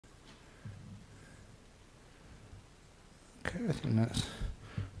I think that's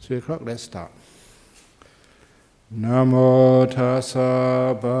 3 o'clock. Let's start. Namo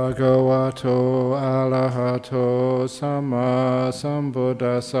tassa bhagavato arahato samma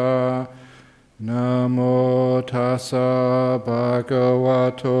sambuddhassa. Namo tassa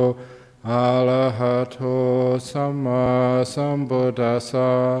bhagavato arahato samma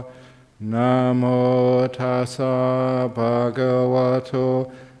sambuddhassa. Namo tassa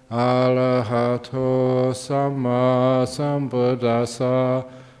bhagavato arahato samma sambuddhassa.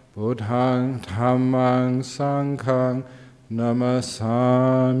 Buddhaṃ Dhammaṃ Sanghaṃ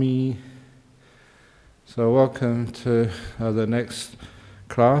Namasami. So welcome to the next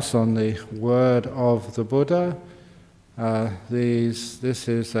class on the word of the Buddha. This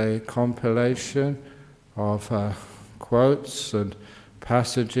is a compilation of quotes and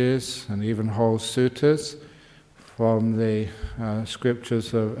passages and even whole suttas from the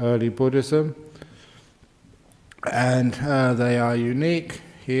scriptures of early Buddhism. And they are unique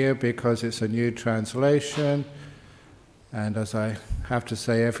here because it's a new translation, and as I have to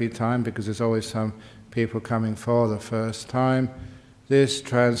say every time, because there's always some people coming for the first time, this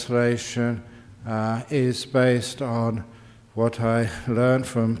translation is based on what I learned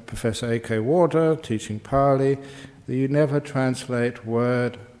from Professor A.K. Warder, teaching Pali, that you never translate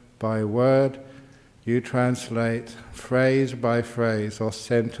word by word, you translate phrase by phrase or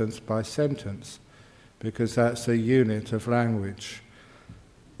sentence by sentence, because that's a unit of language.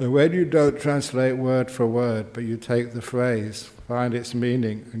 And when you don't translate word for word, but you take the phrase, find its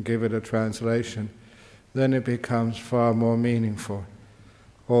meaning and give it a translation, then it becomes far more meaningful.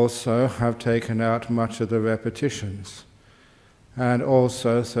 Also, I've taken out much of the repetitions. And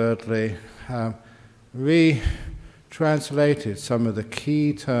also, thirdly, retranslated some of the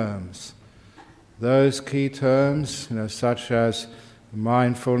key terms. Those key terms, such as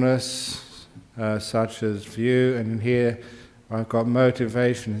mindfulness, such as view, and in here I've got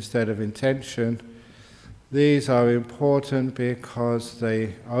motivation instead of intention. These are important because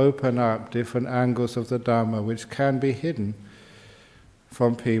they open up different angles of the Dhamma which can be hidden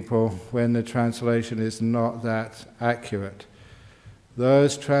from people when the translation is not that accurate.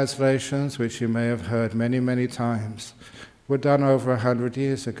 Those translations, which you may have heard many, many times, were done over 100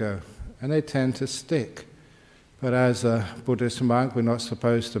 years ago, and they tend to stick. But as a Buddhist monk, we're not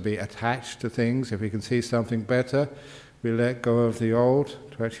supposed to be attached to things. If we can see something better, we let go of the old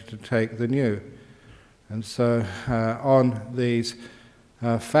to actually take the new. And so on these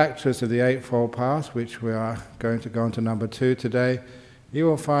factors of the Eightfold Path, which we are going to go on to number 2 today, you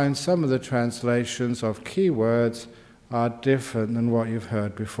will find some of the translations of key words are different than what you've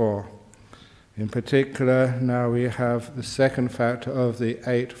heard before. In particular, now we have the second factor of the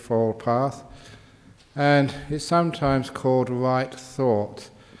Eightfold Path, and it's sometimes called right thought,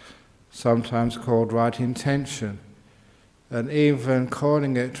 sometimes called right intention, and even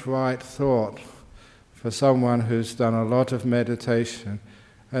calling it right thought for someone who's done a lot of meditation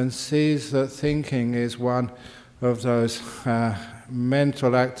and sees that thinking is one of those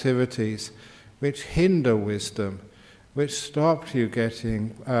mental activities which hinder wisdom, which stop you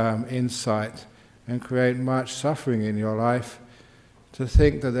getting insight and create much suffering in your life. To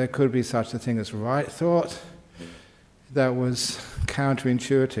think that there could be such a thing as right thought, that was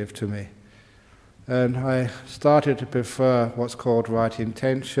counterintuitive to me. And I started to prefer what's called right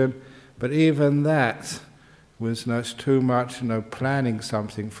intention, but even that was too much, planning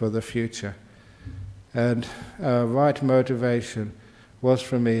something for the future. And right motivation was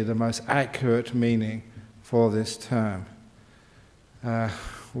for me the most accurate meaning for this term.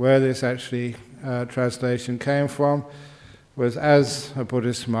 Where this actually translation came from was, as a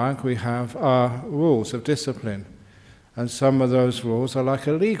Buddhist monk, we have our rules of discipline. And some of those rules are like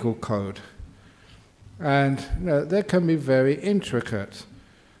a legal code. And they can be very intricate.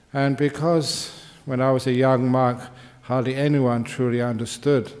 And because when I was a young monk, hardly anyone truly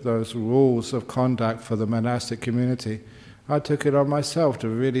understood those rules of conduct for the monastic community, I took it on myself to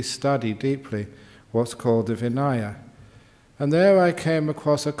really study deeply what's called the Vinaya. And there I came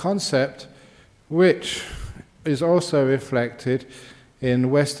across a concept which is also reflected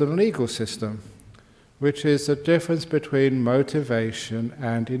in Western legal system, which is the difference between motivation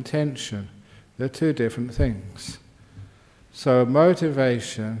and intention. They're two different things. So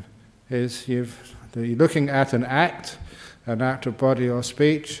motivation is you're looking at an act of body or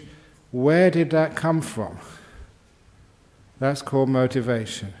speech. Where did that come from? That's called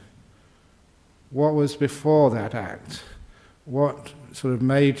motivation. What was before that act? What sort of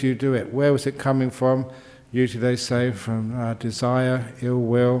made you do it? Where was it coming from? Usually they say from desire, ill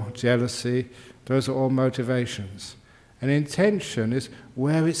will, jealousy. Those are all motivations. And intention is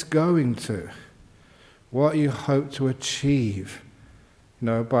where it's going to. what you hope to achieve,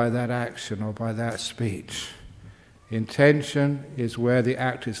 by that action or by that speech. Intention is where the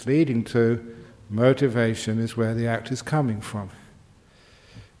act is leading to, motivation is where the act is coming from.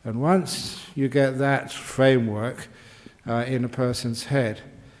 And once you get that framework in a person's head,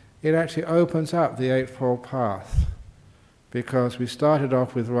 it actually opens up the Eightfold Path, because we started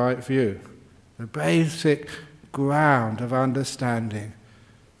off with right view, the basic ground of understanding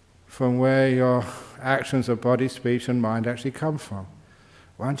from where your actions of body, speech and mind actually come from.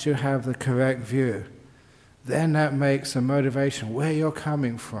 Once you have the correct view, then that makes the motivation, where you're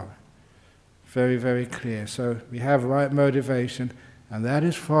coming from, very, very clear. So we have right motivation, and that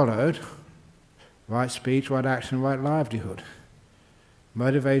is followed, right speech, right action, right livelihood.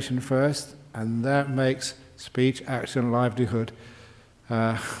 Motivation first, and that makes speech, action, livelihood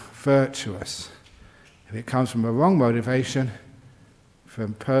virtuous. If it comes from a wrong motivation,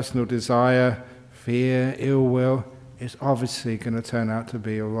 from personal desire, fear, ill will, it's obviously going to turn out to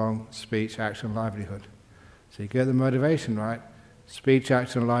be a wrong speech, action, livelihood. So you get the motivation right, speech,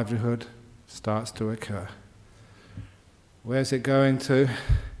 action, livelihood starts to occur. Where's it going to?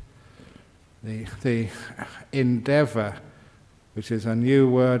 The endeavor, which is a new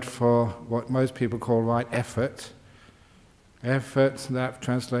word for what most people call right effort. Effort, that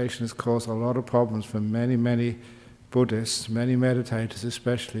translation has caused a lot of problems for many, many Buddhists, many meditators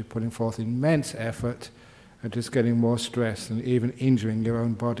especially, putting forth immense effort and just getting more stress and even injuring your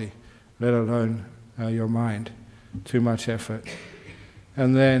own body, let alone your mind. Too much effort.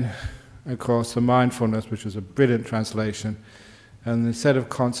 And then, of course, the mindfulness, which is a brilliant translation, and instead of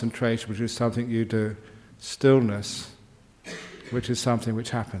concentration, which is something you do, stillness, which is something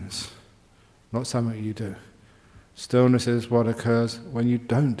which happens, not something you do. Stillness is what occurs when you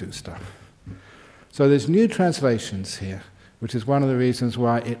don't do stuff. So there's new translations here, which is one of the reasons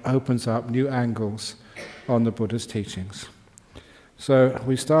why it opens up new angles on the Buddha's teachings. So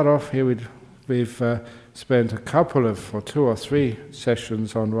we start off here with, we've spent a couple of, or 2 or 3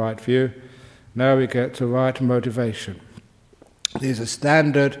 sessions on right view. Now we get to right motivation. These are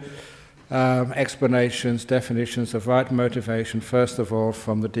standard explanations, definitions of right motivation, first of all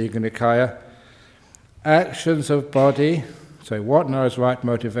from the Digha Nikaya. Actions of body, so what now is right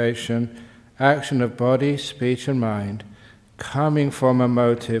motivation? Action of body, speech and mind, coming from a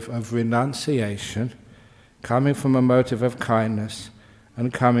motive of renunciation, coming from a motive of kindness,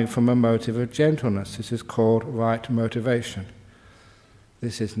 and coming from a motive of gentleness. This is called right motivation.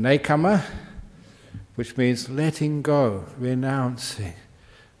 This is nekama, which means letting go, renouncing,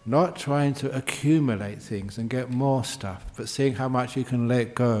 not trying to accumulate things and get more stuff, but seeing how much you can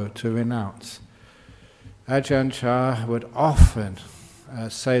let go to renounce. Ajahn Chah would often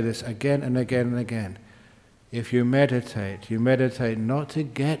say this again and again and again. If you meditate not to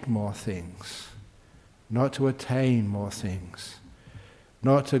get more things, not to attain more things,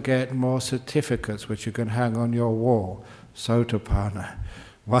 not to get more certificates which you can hang on your wall, Sotapanna,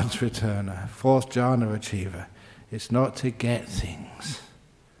 once returner, 4th jhana achiever. It's not to get things,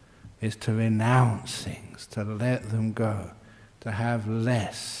 it's to renounce things, to let them go, to have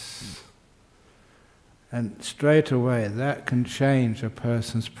less. And straight away that can change a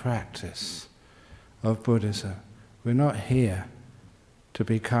person's practice of Buddhism. We're not here to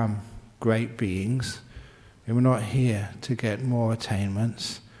become great beings. We're not here to get more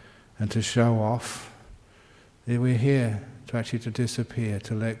attainments and to show off. We're here to actually to disappear,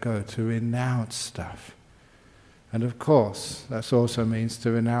 to let go, to renounce stuff. And of course, that also means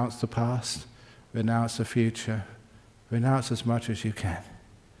to renounce the past, renounce the future, renounce as much as you can.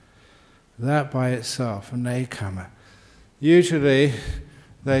 That by itself, nekama. Usually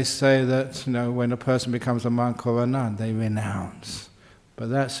they say that when a person becomes a monk or a nun, they renounce. But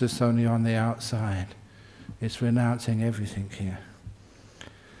that's just only on the outside. It's renouncing everything here.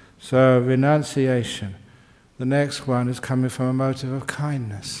 So renunciation. The next one is coming from a motive of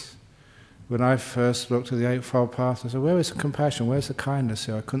kindness. When I first looked at the Eightfold Path, I said, where is the compassion? Where's the kindness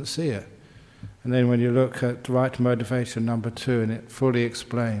here? I couldn't see it. And then when you look at right motivation number 2, and it fully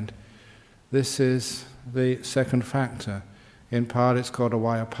explained, this is the second factor. In Pali it's called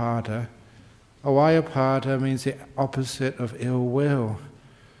avyapada. Avyapada means the opposite of ill will.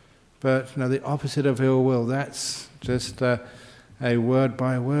 But the opposite of ill will, that's just a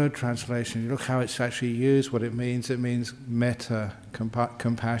word-by-word translation. You look how it's actually used, what it means. It means metta,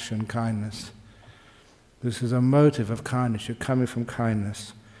 compassion, kindness. This is a motive of kindness. You're coming from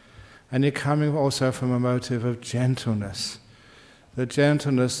kindness. And you're coming also from a motive of gentleness. The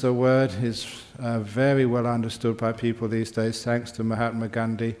gentleness, the word is very well understood by people these days, thanks to Mahatma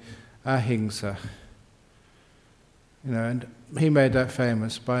Gandhi, ahimsa. And he made that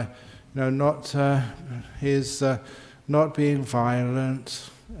famous by not being violent,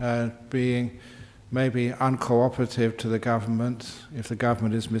 being maybe uncooperative to the government if the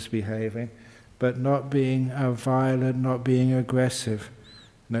government is misbehaving, but not being violent, not being aggressive.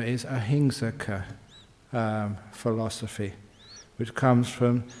 Is ahimsaka philosophy, which comes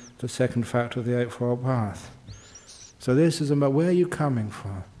from the second factor of the Eightfold Path. So this is about where are you coming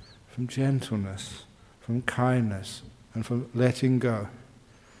from? From gentleness, from kindness, and from letting go.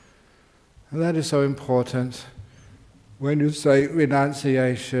 And that is so important. When you say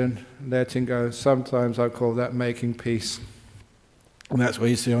renunciation, letting go, sometimes I call that making peace. And that's what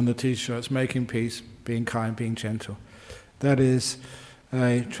you see on the t-shirts, making peace, being kind, being gentle. That is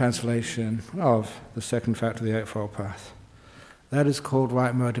a translation of the second factor of the Eightfold Path. That is called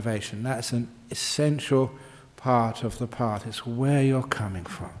right motivation. That's an essential part of the path. It's where you're coming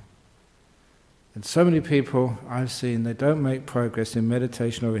from. And so many people I've seen, they don't make progress in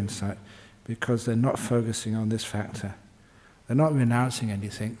meditation or insight because they're not focusing on this factor. They're not renouncing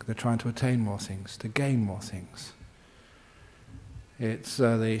anything, they're trying to attain more things, to gain more things. It's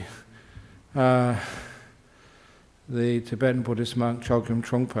the Tibetan Buddhist monk Chogyam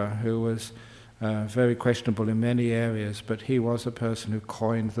Trungpa, who was very questionable in many areas, but he was a person who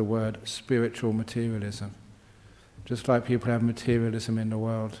coined the word spiritual materialism. Just like people have materialism in the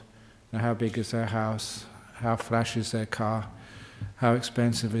world. Now, how big is their house? How flashy is their car? How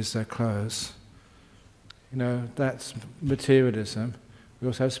expensive is their clothes? That's materialism. We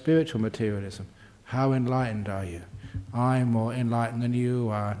also have spiritual materialism. How enlightened are you? I'm more enlightened than you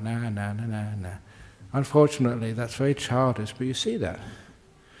are. Nah, nah, nah, nah, nah. Unfortunately, that's very childish, but you see that.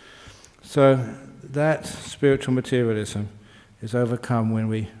 So that spiritual materialism is overcome when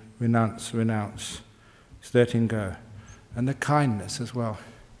we renounce. It's letting go. And the kindness as well.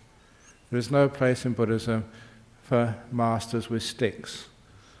 There is no place in Buddhism for masters with sticks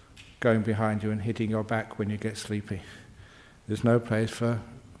going behind you and hitting your back when you get sleepy. There's no place for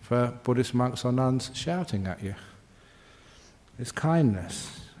Buddhist monks or nuns shouting at you. It's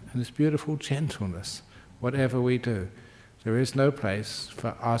kindness and it's beautiful gentleness, whatever we do. There is no place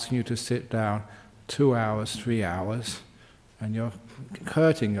for asking you to sit down 2 hours, 3 hours, and you're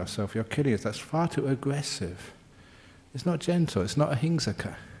hurting yourself, you're killing yourself. That's far too aggressive. It's not gentle, it's not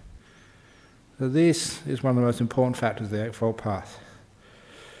ahimsaka. So this is one of the most important factors of the Eightfold Path.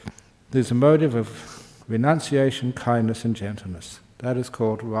 There's a motive of renunciation, kindness and gentleness. That is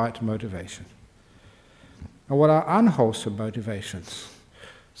called right motivation. And what are unwholesome motivations?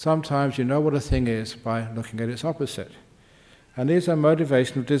 Sometimes you know what a thing is by looking at its opposite. And these are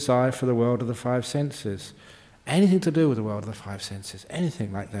motivation of desire for the world of the five senses. Anything to do with the world of the five senses,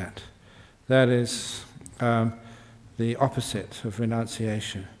 anything like that. That is the opposite of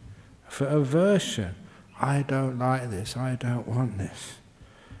renunciation. For aversion, I don't like this, I don't want this.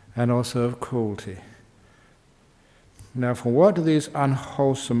 And also of cruelty. Now, from what do these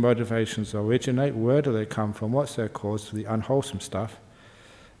unwholesome motivations originate? Where do they come from? What's their cause for the unwholesome stuff?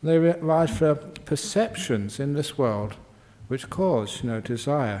 They arise from perceptions in this world which cause,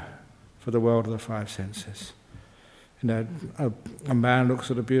 desire for the world of the five senses. A man looks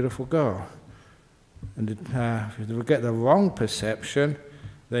at a beautiful girl, and if you get the wrong perception,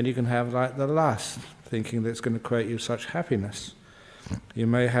 then you can have like the lust, thinking that it's going to create you such happiness. You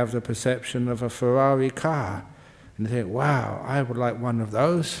may have the perception of a Ferrari car, and you think, wow, I would like one of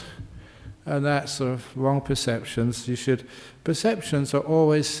those. And that's sort of wrong perceptions. Perceptions are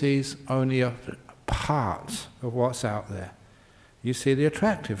always sees only a part of what's out there. You see the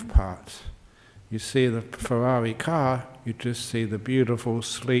attractive part. You see the Ferrari car, you just see the beautiful,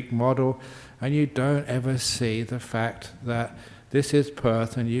 sleek model, and you don't ever see the fact that this is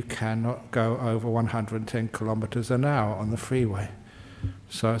Perth and you cannot go over 110 kilometers an hour on the freeway.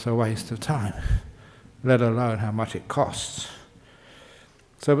 So it's a waste of time, let alone how much it costs.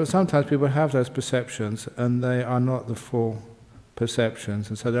 But sometimes people have those perceptions and they are not the full perceptions,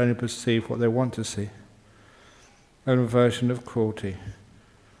 and so they only perceive what they want to see. An aversion of cruelty.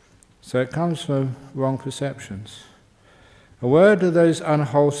 So it comes from wrong perceptions. A word of those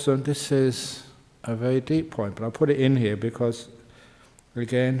unwholesome, this is a very deep point, but I'll put it in here because,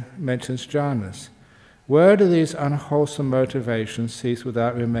 again, it mentions jhanas. Where do these unwholesome motivations cease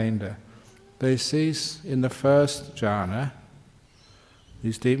without remainder? They cease in the first jhana,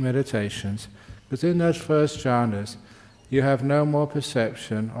 these deep meditations, because in those first jhanas you have no more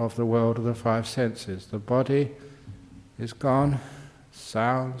perception of the world of the five senses. The body is gone,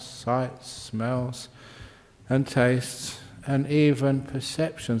 sounds, sights, smells, and tastes, and even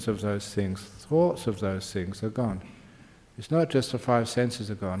perceptions of those things, thoughts of those things are gone. It's not just the five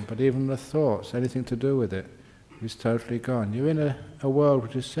senses are gone, but even the thoughts, anything to do with it, is totally gone. You're in a world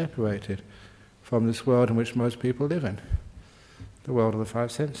which is separated from this world in which most people live in, the world of the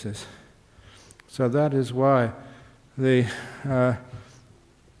five senses. So that is why the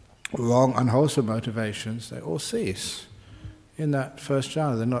wrong, unwholesome motivations, they all cease. In that first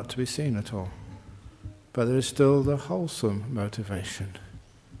jhana, they're not to be seen at all. But there is still the wholesome motivation.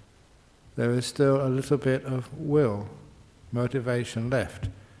 There is still a little bit of will, motivation left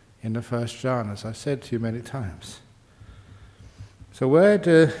in the first jhana, as I've said to you many times. So where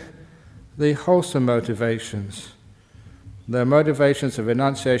do the wholesome motivations, the motivations of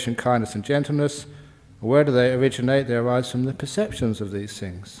renunciation, kindness and gentleness, where do they originate? They arise from the perceptions of these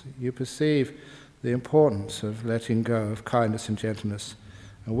things. You perceive the importance of letting go of kindness and gentleness.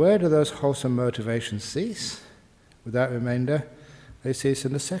 And where do those wholesome motivations cease? Without remainder, they cease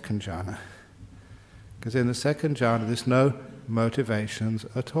in the second jhana. Because in the second jhana there's no motivations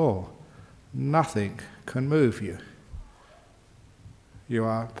at all. Nothing can move you. You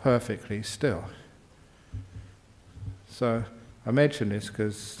are perfectly still. So I mention this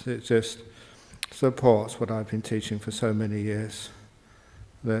because it just supports what I've been teaching for so many years.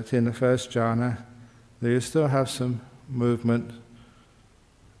 That in the first jhana you still have some movement,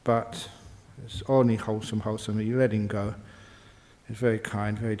 but it's only wholesome. You're letting go. It's very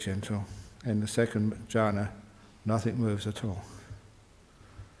kind, very gentle. In the second jhana, nothing moves at all.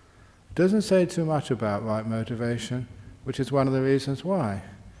 It doesn't say too much about right motivation, which is one of the reasons why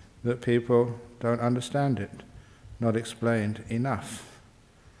that people don't understand it, not explained enough.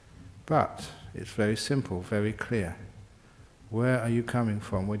 But it's very simple, very clear. Where are you coming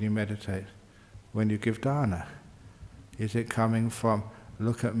from when you meditate, when you give dana? Is it coming from,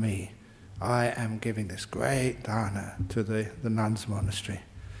 look at me, I am giving this great dana to the nuns' monastery?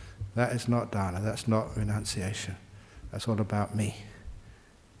 That is not dana, that's not renunciation. That's all about me.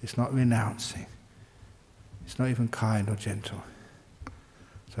 It's not renouncing. It's not even kind or gentle.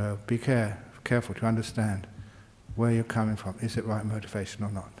 So be careful to understand where you're coming from. Is it right motivation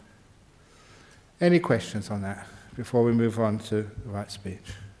or not? Any questions on that before we move on to the right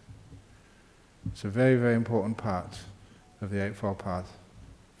speech? It's a very, very important part of the Eightfold Path.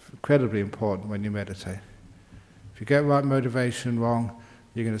 Incredibly important when you meditate. If you get right motivation wrong,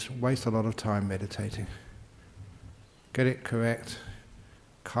 you're going to waste a lot of time meditating. Get it correct.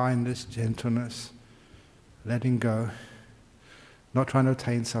 Kindness, gentleness, letting go. Not trying to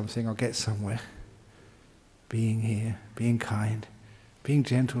attain something or get somewhere. Being here, being kind, being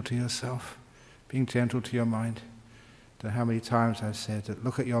gentle to yourself, being gentle to your mind. I don't know how many times I've said that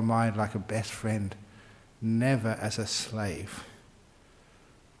look at your mind like a best friend, never as a slave,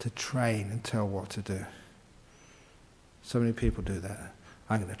 to train and tell what to do. So many people do that.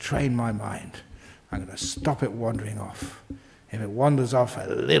 I'm going to train my mind. I'm going to stop it wandering off. If it wanders off a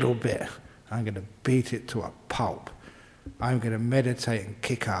little bit, I'm going to beat it to a pulp. I'm going to meditate and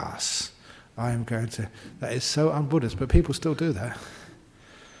kick ass. That is so un-Buddhist, but people still do that.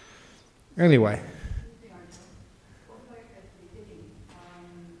 Anyway.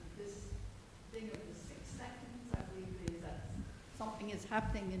 This thing of the 6 seconds, I believe, is that something is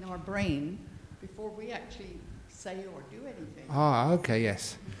happening in our brain before we actually say or do anything. Ah, okay,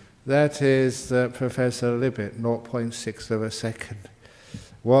 yes. That is Professor Libet, 0.6 of a second.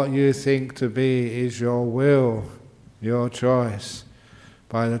 What you think to be is your will, your choice.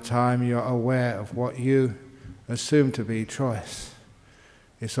 By the time you're aware of what you assume to be choice,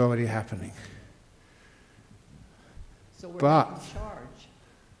 it's already happening. So we're not in charge.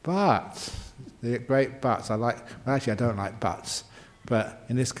 But, the great buts, actually I don't like buts, but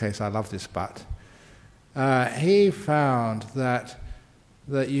in this case I love this but. He found that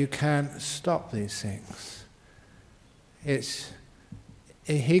you can stop these things.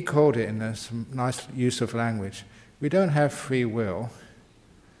 He called it, in some nice use of language, we don't have free will,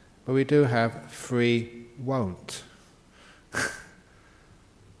 but we do have free won't.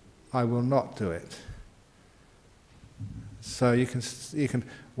 I will not do it. So you can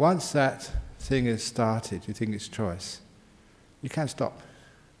once that thing is started, you think it's choice, you can't stop.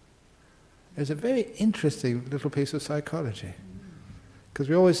 It's a very interesting little piece of psychology. Because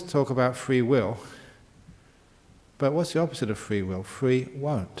we always talk about free will, but what's the opposite of free will? Free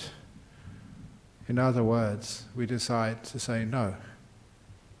won't. In other words, we decide to say no,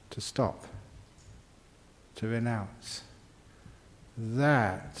 to stop, to renounce.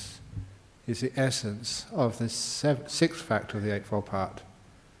 That is the essence of the sixth factor of the Eightfold Path,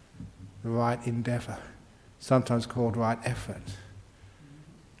 the right endeavour, sometimes called right effort.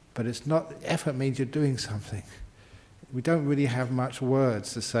 But it's not, effort means you're doing something. We don't really have much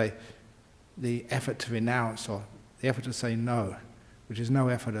words to say the effort to renounce or the effort to say no, which is no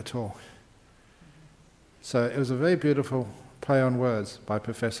effort at all. So it was a very beautiful play on words by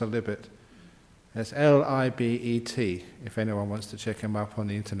Professor Libet. It's Libet, if anyone wants to check him up on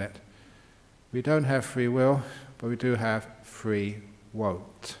the internet. We don't have free will, but we do have free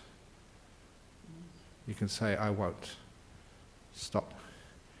won't. You can say, I won't. Stop.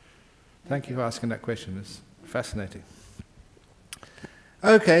 Thank you for asking that question. It's fascinating.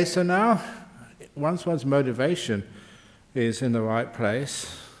 Okay, so now, once one's motivation is in the right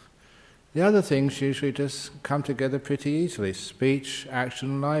place, the other things usually just come together pretty easily. Speech,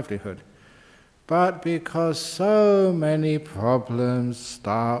 action, livelihood. But because so many problems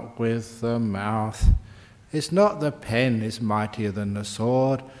start with the mouth, it's not the pen is mightier than the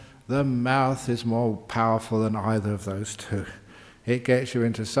sword, the mouth is more powerful than either of those two. It gets you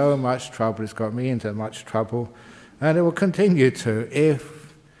into so much trouble, it's got me into much trouble, and it will continue to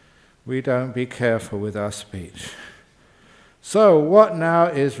if we don't be careful with our speech. So what now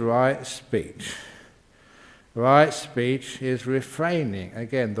is right speech? Right speech is refraining,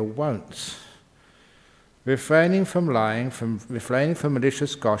 again, the won'ts. Refraining from lying, refraining from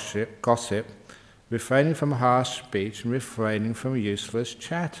malicious gossip, refraining from harsh speech, and refraining from useless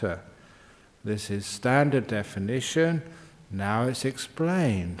chatter. This is standard definition. Now it's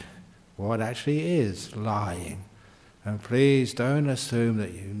explained what actually is lying. And please don't assume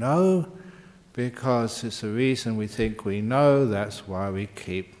that you know, because it's the reason we think we know, that's why we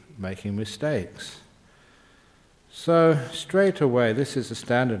keep making mistakes. So straight away, this is a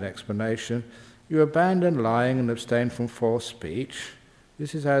standard explanation. You abandon lying and abstain from false speech.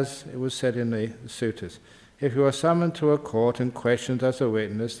 This is as it was said in the suttas. If you are summoned to a court and questioned as a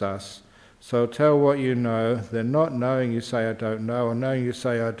witness thus, so tell what you know, then not knowing you say I don't know, or knowing you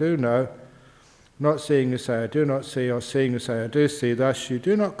say I do know, not seeing you say I do not see, or seeing you say I do see, thus you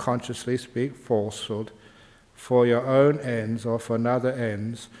do not consciously speak falsehood for your own ends or for another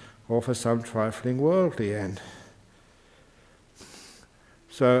ends or for some trifling worldly end.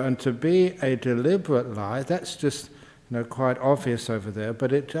 So, and to be a deliberate lie, that's just quite obvious over there,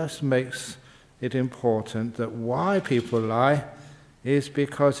 but it just makes it important that why people lie is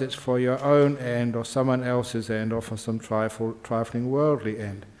because it's for your own end or someone else's end or for some trifling worldly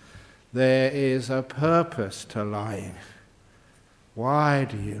end. There is a purpose to lying. Why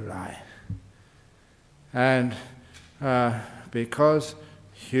do you lie? And because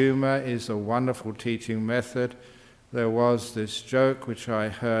humor is a wonderful teaching method, there was this joke which I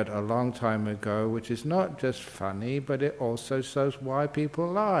heard a long time ago, which is not just funny, but it also shows why people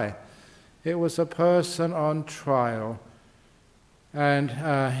lie. It was a person on trial, and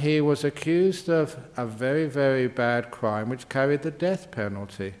he was accused of a very, very bad crime which carried the death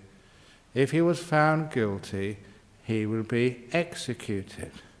penalty. If he was found guilty, he would be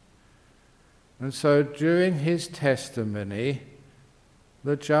executed. And so during his testimony,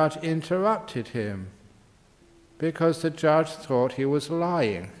 the judge interrupted him because the judge thought he was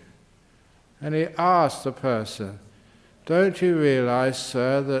lying. And he asked the person, "Don't you realize,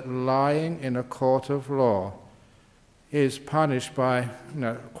 sir, that lying in a court of law is punished by,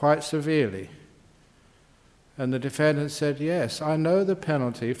 quite severely?" And the defendant said, "Yes, I know the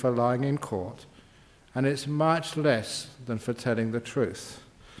penalty for lying in court, and it's much less than for telling the truth."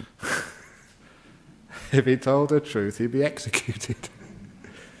 If he told the truth, he'd be executed.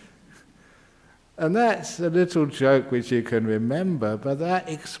 And that's a little joke which you can remember, but that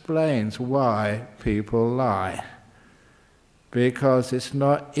explains why people lie. Because it's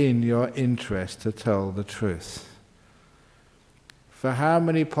not in your interest to tell the truth. For how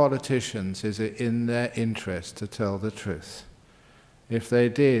many politicians is it in their interest to tell the truth? If they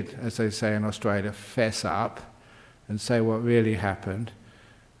did, as they say in Australia, fess up and say what really happened,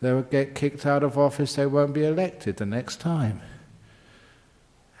 they would get kicked out of office, they won't be elected the next time.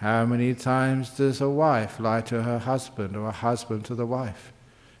 How many times does a wife lie to her husband or a husband to the wife?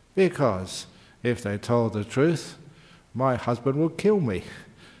 Because if they told the truth, my husband would kill me.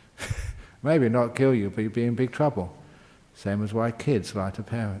 Maybe not kill you, but you'd be in big trouble. Same as why kids lie to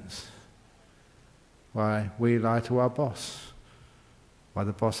parents. Why we lie to our boss. Why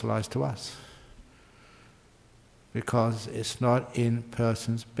the boss lies to us. Because it's not in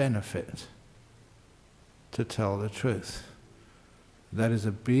person's benefit to tell the truth. That is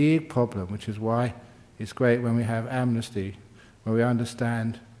a big problem, which is why it's great when we have amnesty, when we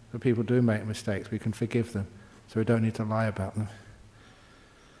understand that people do make mistakes, we can forgive them, so we don't need to lie about them.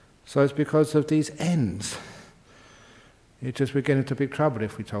 So it's because of these ends. It's just we get into big trouble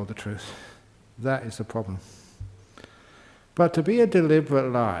if we told the truth. That is the problem. But to be a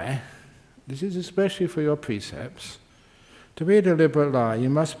deliberate lie, this is especially for your precepts, to be a deliberate lie, you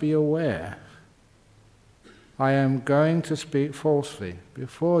must be aware. I am going to speak falsely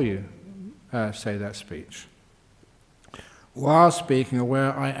before you say that speech. While speaking,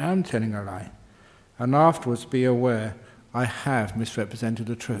 aware I am telling a lie, and afterwards be aware I have misrepresented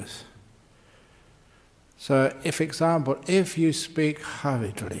the truth. So, if you speak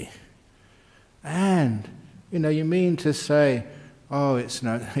hurriedly, and you mean to say, oh, it's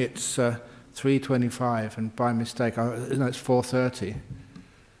 3:25, and by mistake, it's 4:30,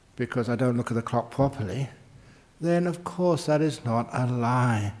 because I don't look at the clock properly, then of course that is not a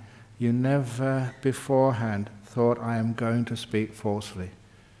lie. You never beforehand thought, I am going to speak falsely.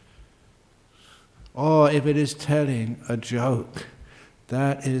 Or if it is telling a joke,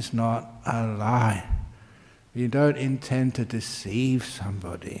 that is not a lie. You don't intend to deceive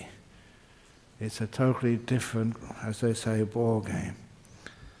somebody. It's a totally different, as they say, ball game.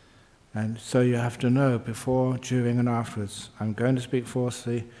 And so you have to know before, during and afterwards, I'm going to speak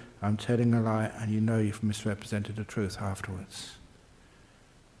falsely, I'm telling a lie, and you've misrepresented the truth afterwards.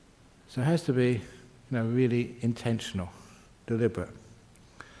 So it has to be really intentional, deliberate.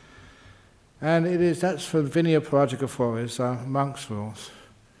 And that's for Vinaya Parajika Forest, monks' rules.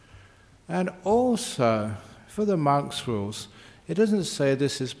 And also, for the monks' rules, it doesn't say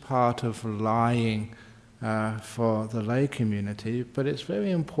this is part of lying for the lay community, but it's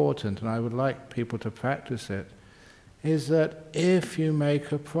very important, and I would like people to practice it, is that if you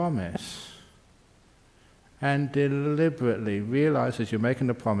make a promise and deliberately realize as you're making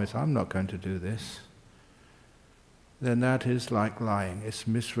a promise, I'm not going to do this, then that is like lying. It's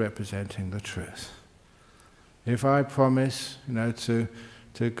misrepresenting the truth. If I promise, to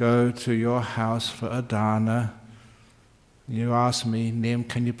go to your house for a dana, you ask me, Nim,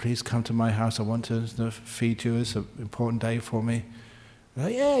 can you please come to my house? I want to feed you. It's an important day for me.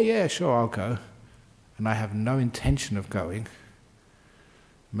 Like, yeah, sure, I'll go. And I have no intention of going.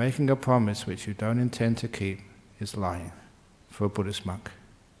 Making a promise which you don't intend to keep is lying for a Buddhist monk.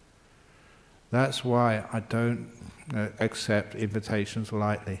 That's why I don't accept invitations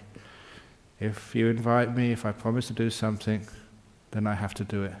lightly. If you invite me, if I promise to do something, then I have to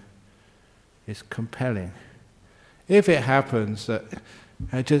do it. It's compelling. If it happens that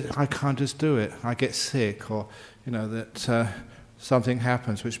I can't just do it, I get sick, or that something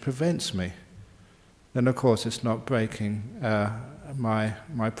happens which prevents me, then of course it's not breaking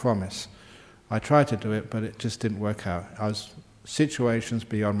my promise. I tried to do it, but it just didn't work out. I was situations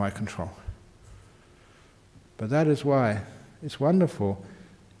beyond my control. But that is why it's wonderful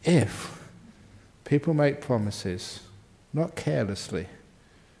if people make promises, not carelessly,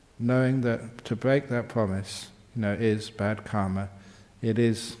 knowing that to break that promise, is bad karma. It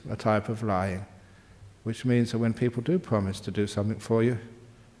is a type of lying, which means that when people do promise to do something for you,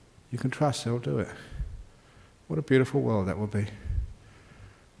 you can trust they'll do it. What a beautiful world that will be.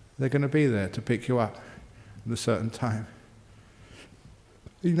 They're going to be there to pick you up at a certain time.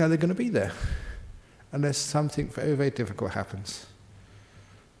 They're going to be there unless something very, very difficult happens.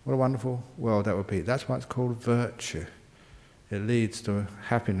 What a wonderful world that would be. That's why it's called virtue. It leads to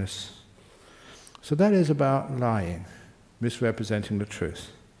happiness. So that is about lying, misrepresenting the truth.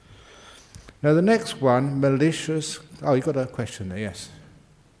 Now the next one, malicious... Oh, you got a question there, yes.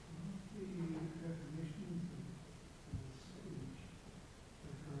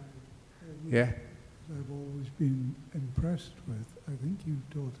 Yeah? I've always been impressed with, I think you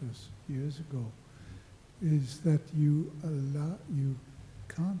taught us years ago, is that you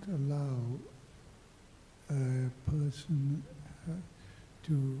can't allow a person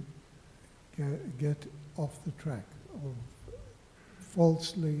to get off the track or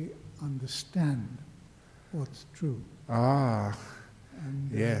falsely understand what's true. Ah,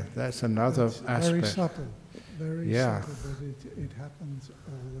 and, yeah, that's another aspect. Very subtle, but it happens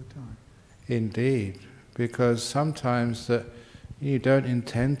all the time. Indeed, because sometimes that you don't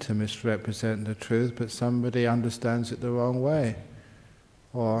intend to misrepresent the truth, but somebody understands it the wrong way,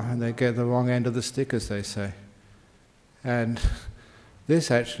 and they get the wrong end of the stick, as they say. And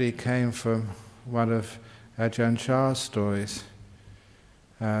this actually came from one of Ajahn Brahm's stories.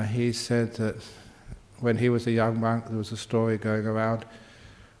 He said that when he was a young monk, there was a story going around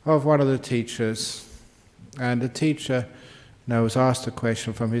of one of the teachers, and the teacher was asked a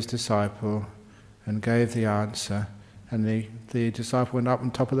question from his disciple and gave the answer, and the disciple went up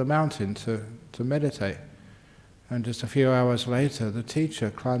on top of the mountain to meditate. And just a few hours later, the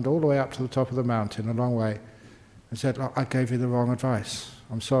teacher climbed all the way up to the top of the mountain, a long way, and said, I gave you the wrong advice.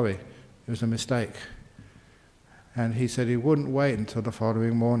 I'm sorry, it was a mistake. And he said he wouldn't wait until the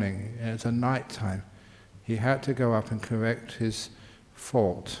following morning. It was a night time. He had to go up and correct his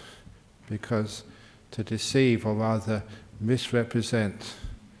fault, because to deceive, or rather misrepresent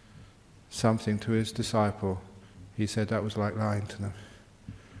something to his disciple, he said that was like lying to them.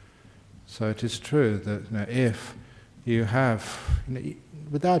 So it is true that if you have,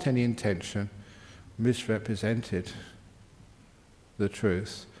 without any intention, misrepresented the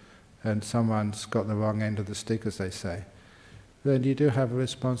truth, and someone's got the wrong end of the stick, as they say, then you do have a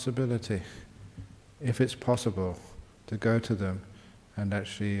responsibility, if it's possible, to go to them and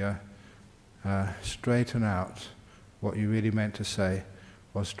actually straighten out what you really meant to say,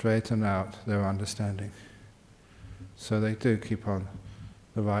 or straighten out their understanding, so they do keep on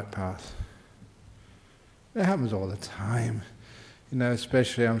the right path. It happens all the time.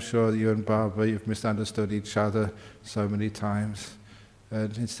 Especially I'm sure that you and Barbara, you've misunderstood each other so many times.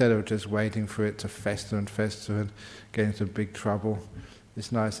 And instead of just waiting for it to fester and get into big trouble,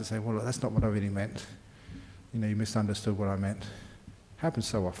 it's nice to say, well, look, that's not what I really meant. You misunderstood what I meant. Happens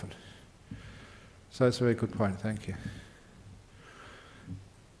so often. So it's a very good point, thank you.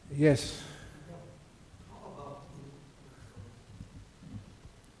 Yes?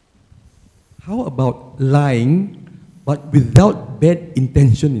 How about lying, but without bad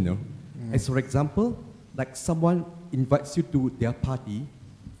intention, As for example, like someone invites you to their party,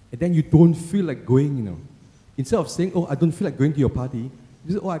 and then you don't feel like going, Instead of saying, oh, I don't feel like going to your party,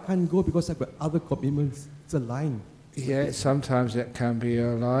 you say, oh, I can't go because I've got other commitments. It's a lying. Yeah, sometimes it can be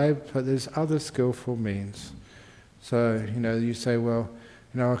a lie, but there's other skillful means. So, you say, well,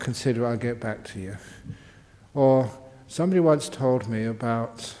 I'll consider it, I'll get back to you. Or somebody once told me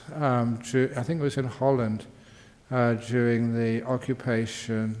about, I think it was in Holland, during the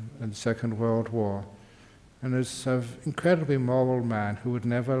occupation and the Second World War. And there's an incredibly moral man who would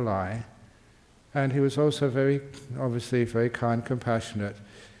never lie. And he was also obviously very kind, compassionate.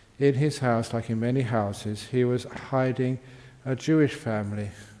 In his house, like in many houses, he was hiding a Jewish family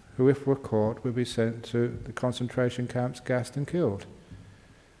who, if were caught, would be sent to the concentration camps, gassed and killed.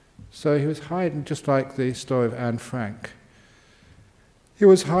 So he was hiding, just like the story of Anne Frank. He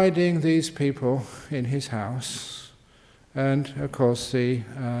was hiding these people in his house, and of course the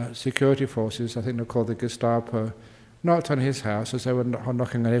security forces, I think they're called the Gestapo, knocked on his house, as they were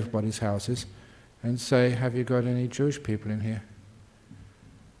knocking on everybody's houses, and say, have you got any Jewish people in here?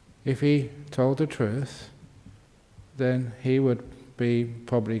 If he told the truth, then he would be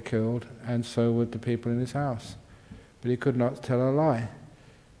probably killed, and so would the people in his house. But he could not tell a lie.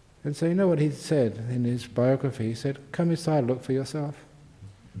 And so you know what he said in his biography? He said, come inside, look for yourself.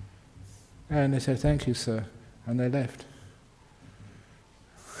 And they said, thank you, sir. And they left.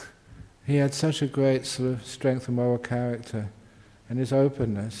 He had such a great sort of strength of moral character, and his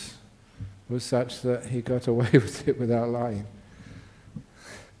openness was such that he got away with it without lying.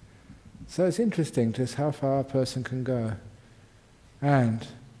 So it's interesting just how far a person can go. And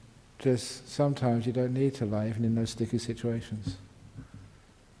just sometimes you don't need to lie, even in those sticky situations.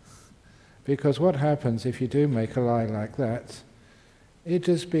 Because what happens if you do make a lie like that, it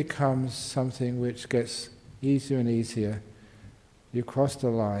just becomes something which gets easier and easier. You cross the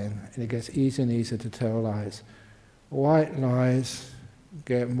line, and it gets easier and easier to tell lies. White lies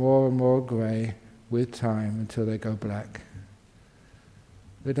get more and more grey with time until they go black.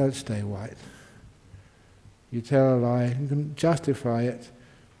 They don't stay white. You tell a lie, you can justify it,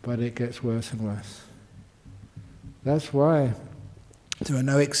 but it gets worse and worse. That's why there are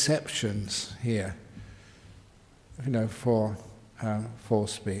no exceptions here, for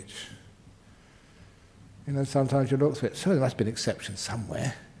false speech. Sometimes you look through it, so there must be an exception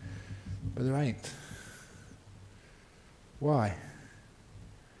somewhere, but there ain't. Why?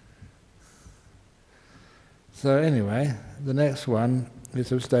 So anyway, the next one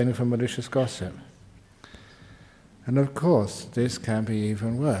is abstaining from malicious gossip. And of course, this can be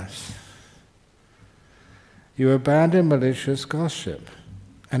even worse. You abandon malicious gossip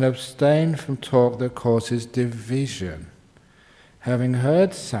and abstain from talk that causes division. Having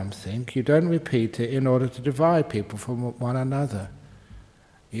heard something, you don't repeat it in order to divide people from one another.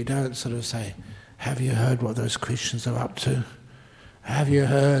 You don't sort of say, have you heard what those Christians are up to? Have you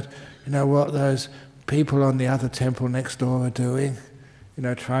heard, what those people on the other temple next door are doing?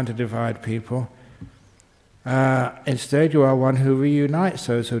 Trying to divide people. Instead, you are one who reunites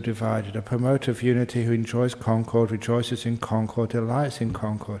those who are divided, a promoter of unity who enjoys concord, rejoices in concord, delights in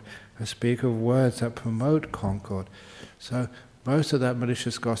concord, a speaker of words that promote concord. So most of that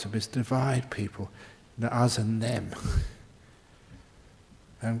malicious gossip is divide people, us and them.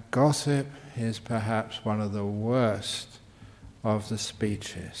 And gossip is perhaps one of the worst of the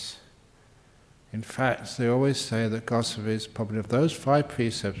speeches. In fact, they always say that gossip is probably, of those 5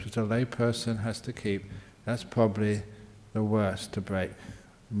 precepts which a lay person has to keep, that's probably the worst to break,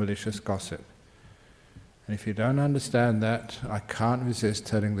 malicious gossip. And if you don't understand that, I can't resist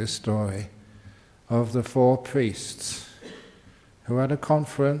telling this story of the 4 priests who had a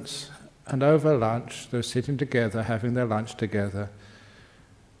conference And over lunch, they were sitting together, having their lunch together.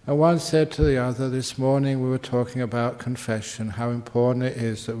 And one said to the other, this morning we were talking about confession, how important it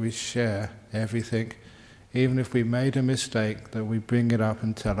is that we share everything, even if we made a mistake, that we bring it up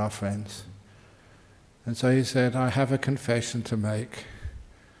and tell our friends. And so he said, I have a confession to make.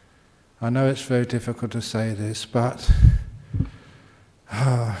 I know it's very difficult to say this, but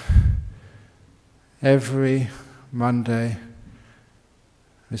every Monday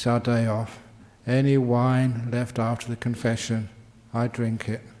is our day off. Any wine left after the confession, I drink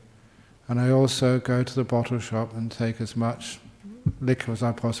it. And I also go to the bottle shop and take as much liquor as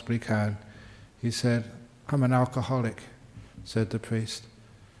I possibly can. He said, I'm an alcoholic, said the priest.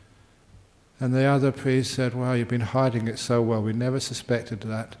 And the other priest said, well, you've been hiding it so well, we never suspected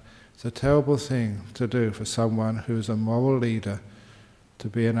that. It's a terrible thing to do for someone who's a moral leader to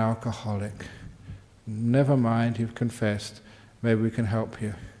be an alcoholic. Never mind, you've confessed, maybe we can help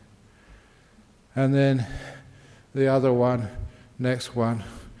you. And then the other one, next one,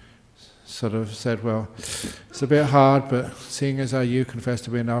 sort of said, well, it's a bit hard, but seeing as how you confess to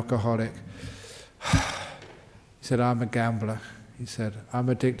be an alcoholic, he said, I'm a gambler. He said, I'm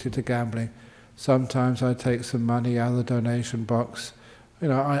addicted to gambling. Sometimes I take some money out of the donation box. You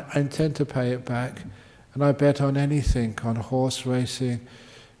know, I intend to pay it back. And I bet on anything, on horse racing,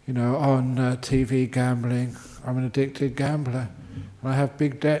 you know, on TV gambling. I'm an addicted gambler. And I have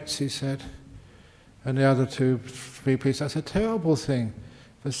big debts, he said. And the other three priests, that's a terrible thing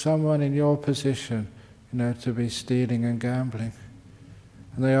for someone in your position, you know, to be stealing and gambling.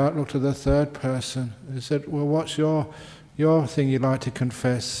 And they looked at the third person and said, well, what's your thing you like to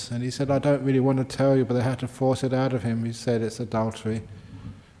confess? And he said, I don't really want to tell you, but they had to force it out of him. He said, it's adultery.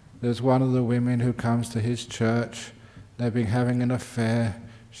 There's one of the women who comes to his church. They've been having an affair.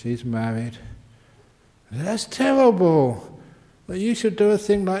 She's married. That's terrible. Well, you should do a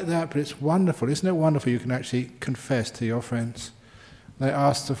thing like that, but it's wonderful. Isn't it wonderful you can actually confess to your friends? They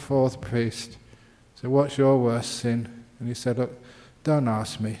asked the fourth priest, so what's your worst sin? And he said, look, don't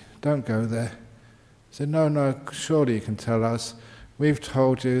ask me. Don't go there. He said, no, surely you can tell us. We've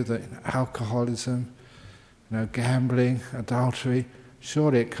told you that alcoholism, you know, gambling, adultery,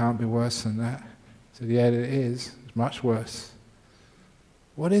 surely it can't be worse than that. He said, yeah, it is. It's much worse.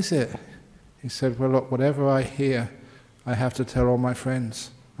 What is it? He said, well, look, whatever I hear, I have to tell all my friends.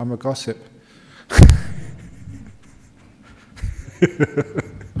 I'm a gossip.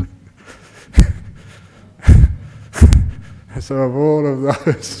 So of all of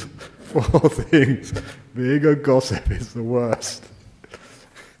those four things, being a gossip is the worst.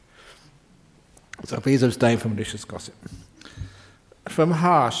 So please abstain from malicious gossip. From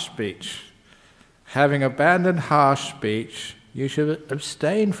harsh speech. Having abandoned harsh speech, you should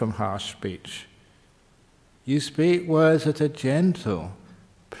abstain from harsh speech. You speak words that are gentle,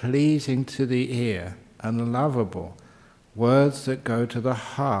 pleasing to the ear, and lovable. Words that go to the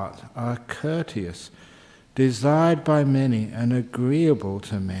heart, are courteous, desired by many, and agreeable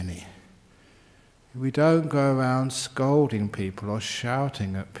to many. We don't go around scolding people or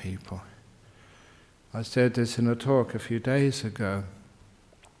shouting at people. I said this in a talk a few days ago.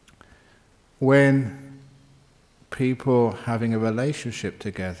 When people having a relationship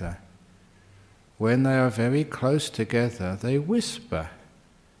together, when they are very close together, they whisper,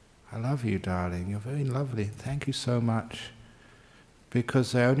 I love you, darling, you're very lovely, thank you so much.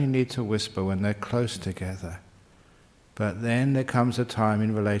 Because they only need to whisper when they're close together. But then there comes a time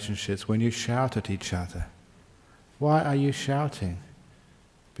in relationships when you shout at each other. Why are you shouting?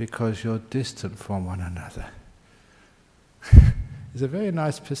 Because you're distant from one another. It's a very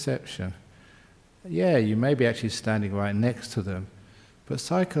nice perception. Yeah, you may be actually standing right next to them, but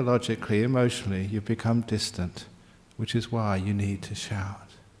psychologically, emotionally, you've become distant, which is why you need to shout.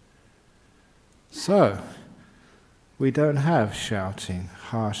 So, we don't have shouting,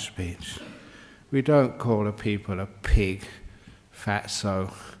 harsh speech. We don't call a people a pig,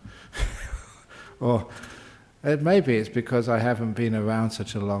 fatso. Or maybe it's because I haven't been around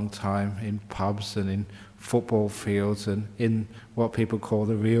such a long time in pubs and in football fields and in what people call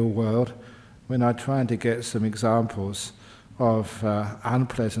the real world. When I'm trying to get some examples of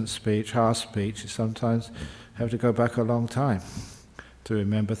unpleasant speech, harsh speech, you sometimes have to go back a long time to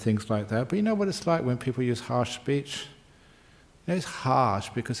remember things like that. But you know what it's like when people use harsh speech? You know, it's harsh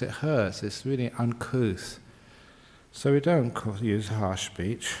because it hurts, it's really uncouth. So we don't use harsh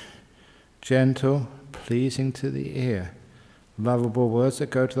speech. Gentle, pleasing to the ear. Lovable words that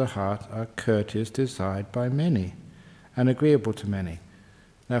go to the heart are courteous, desired by many, and agreeable to many.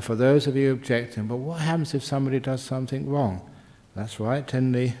 Now for those of you objecting, but what happens if somebody does something wrong? That's right,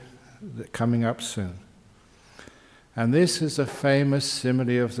 coming up soon. And this is a famous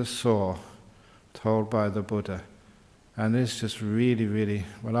simile of the saw told by the Buddha. And this just really, really,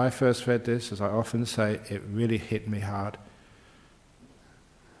 when I first read this, as I often say, it really hit me hard.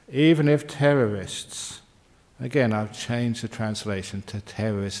 Even if terrorists, again I've changed the translation to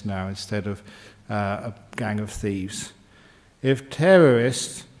terrorists now instead of a gang of thieves. If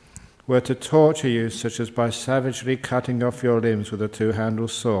terrorists were to torture you, such as by savagely cutting off your limbs with a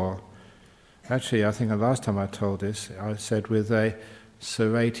two-handled saw, actually I think the last time I told this, I said with a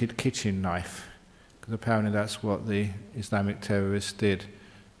serrated kitchen knife, because apparently that's what the Islamic terrorists did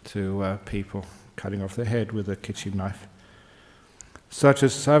to people, cutting off their head with a kitchen knife. Such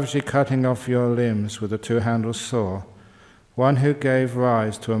as savagely cutting off your limbs with a two-handled saw, one who gave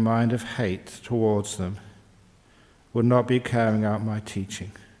rise to a mind of hate towards them would not be carrying out my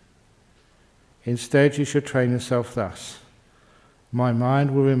teaching. Instead, you should train yourself thus. My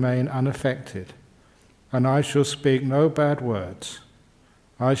mind will remain unaffected, and I shall speak no bad words.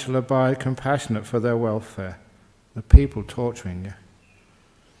 I shall abide compassionate for their welfare, the people torturing you,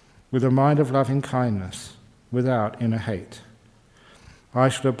 with a mind of loving kindness, without inner hate. I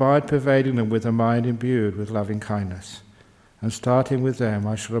shall abide pervading them with a mind imbued with loving kindness, and starting with them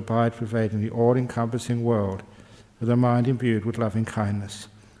I shall abide pervading the all-encompassing world with a mind imbued with loving kindness,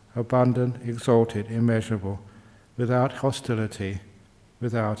 abundant, exalted, immeasurable, without hostility,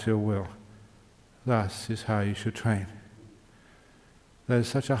 without ill will. Thus is how you should train. That is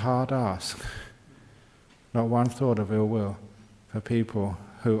such a hard ask. Not one thought of ill will for people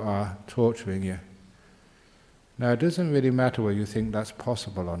who are torturing you. Now, it doesn't really matter whether you think that's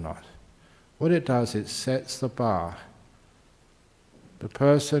possible or not. What it does, it sets the bar. The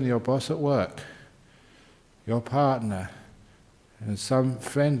person, your boss at work, your partner, and some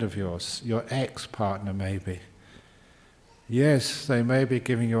friend of yours, your ex-partner maybe. Yes, they may be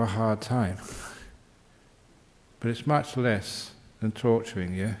giving you a hard time, but it's much less than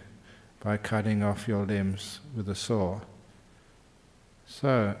torturing you by cutting off your limbs with a saw.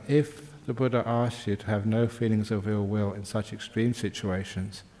 So, if the Buddha asks you to have no feelings of ill will in such extreme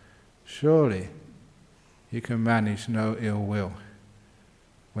situations, surely you can manage no ill will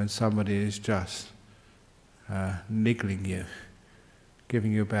when somebody is just niggling you,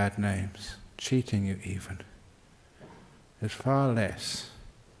 giving you bad names, cheating you even. It's far less.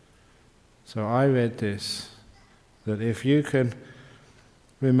 So I read this, that if you can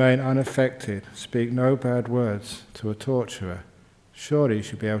remain unaffected, speak no bad words to a torturer, surely you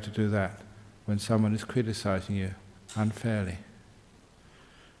should be able to do that when someone is criticizing you unfairly.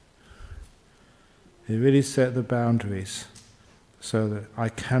 He really set the boundaries so that I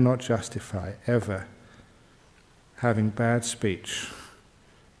cannot justify ever having bad speech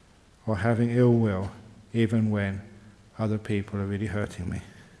or having ill will even when other people are really hurting me.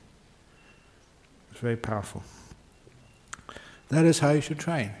 It's very powerful. That is how you should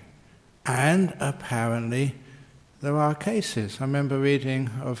train. And apparently there are cases. I remember reading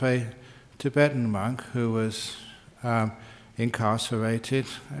of a Tibetan monk who was incarcerated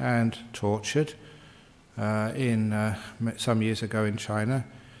and tortured some years ago in China,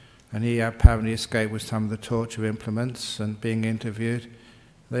 and he apparently escaped with some of the torture implements. And being interviewed,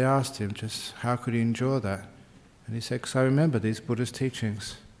 they asked him just how could he endure that, and he said, because I remember these Buddhist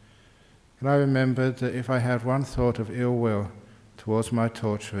teachings, and I remembered that if I had one thought of ill will towards my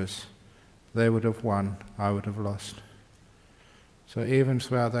torturers, they would have won, I would have lost. So even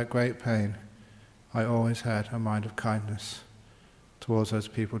throughout that great pain, I always had a mind of kindness towards those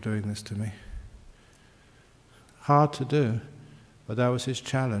people doing this to me. Hard to do, but that was his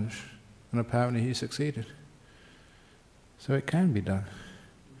challenge, and apparently he succeeded. So it can be done.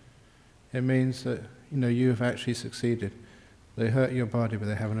 It means that, you have actually succeeded. They hurt your body, but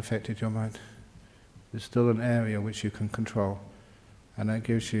they haven't affected your mind. There's still an area which you can control, and that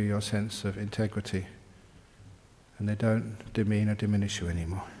gives you your sense of integrity, and they don't demean or diminish you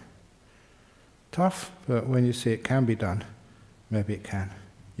anymore. Tough, but when you see it can be done, maybe it can.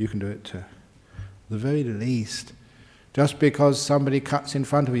 You can do it too. The very least, just because somebody cuts in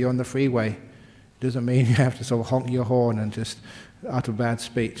front of you on the freeway doesn't mean you have to sort of honk your horn and just utter bad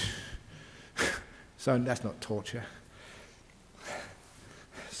speech. So that's not torture.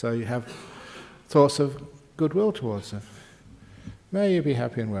 So you have thoughts of goodwill towards them. May you be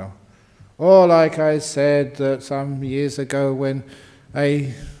happy and well. Or like I said that some years ago when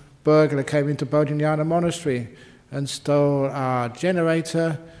a burglar came into Bodhinyana Monastery and stole our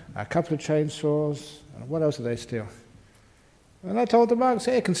generator, a couple of chainsaws, and what else did they steal? And I told the monks,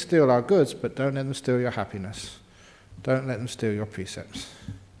 they can steal our goods, but don't let them steal your happiness. Don't let them steal your precepts.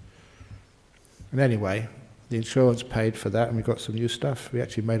 And anyway, the insurance paid for that, and we got some new stuff. We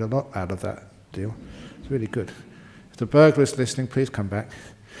actually made a lot out of that deal. It's really good. the burglars listening, please come back.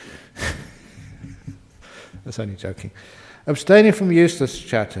 That's only joking. Abstaining from useless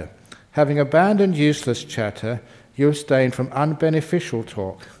chatter. Having abandoned useless chatter, you abstain from unbeneficial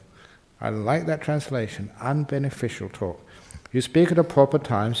talk. I like that translation, unbeneficial talk. You speak at a proper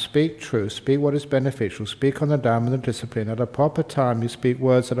time, speak truth, speak what is beneficial, speak on the Dhamma and the discipline. At a proper time you speak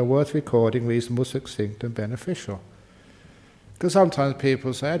words that are worth recording, reasonable, succinct and beneficial. Because sometimes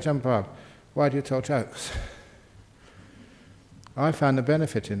people say, Ajahn Brahm, why do you tell jokes? I found the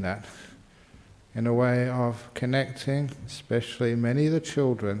benefit in that, in a way of connecting, especially many of the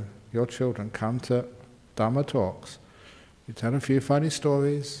children, your children come to Dhamma talks. You tell a few funny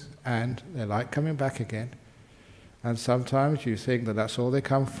stories and they like coming back again. And sometimes you think that that's all they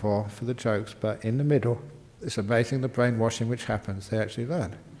come for the jokes, but in the middle, it's amazing the brainwashing which happens. They actually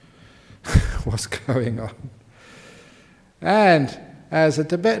learn what's going on. And as a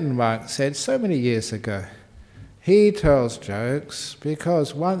Tibetan monk said so many years ago, he tells jokes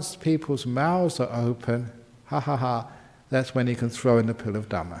because once people's mouths are open, ha ha ha, that's when he can throw in the pill of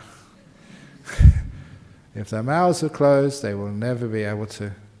Dhamma. If their mouths are closed, they will never be able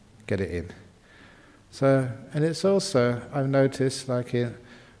to get it in. So, and it's also, I've noticed, like in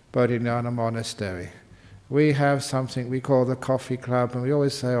Bodhinyana Monastery, we have something we call the coffee club, and we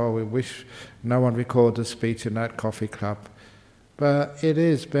always say, oh, we wish no one recorded a speech in that coffee club. But it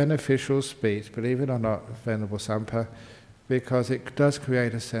is beneficial speech, believe it or not, Venerable Sampa, because it does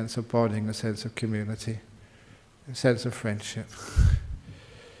create a sense of bonding, a sense of community, a sense of friendship.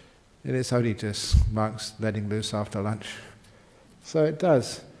 And it's only just monks letting loose after lunch. So it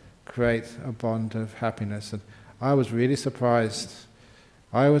does create a bond of happiness. And I was really surprised.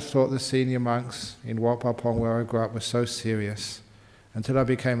 I always thought the senior monks in Wat Pah Pong, where I grew up, were so serious, until I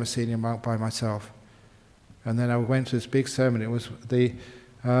became a senior monk by myself. And then I went to this big ceremony. It was the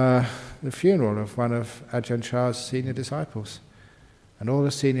funeral of one of Ajahn Chah's senior disciples. And all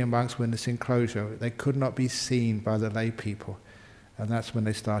the senior monks were in this enclosure. They could not be seen by the lay people. And that's when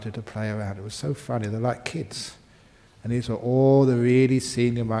they started to play around. It was so funny. They're like kids. And these are all the really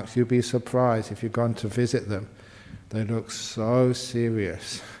senior monks. You'd be surprised if you've gone to visit them. They look so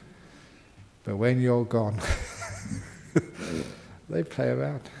serious. But when you're gone, they play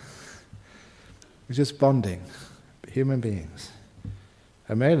around. It's just bonding, human beings.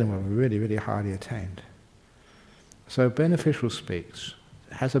 And many of them are really, really highly attained. So beneficial speech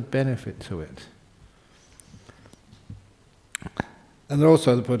has a benefit to it. And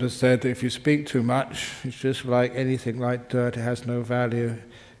also the Buddha said that if you speak too much, it's just like anything like dirt, it has no value.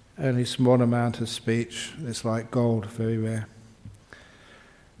 Only small amount of speech, it's like gold, very rare.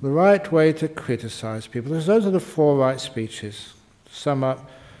 The right way to criticize people, those are the 4 right speeches. To sum up,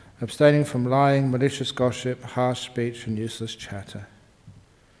 abstaining from lying, malicious gossip, harsh speech and useless chatter.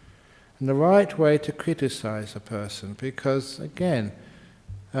 And the right way to criticize a person, because again,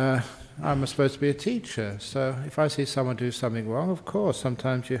 I'm supposed to be a teacher, so if I see someone do something wrong, of course,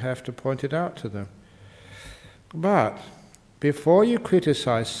 sometimes you have to point it out to them. But before you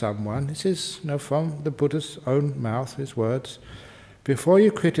criticize someone, this is from the Buddha's own mouth, his words, before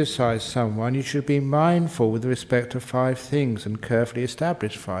you criticize someone, you should be mindful with respect to 5 things and carefully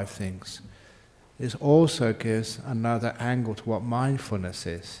establish 5 things. This also gives another angle to what mindfulness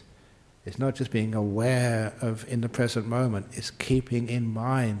is. It's not just being aware of in the present moment, it's keeping in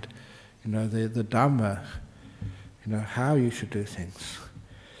mind the Dhamma, how you should do things.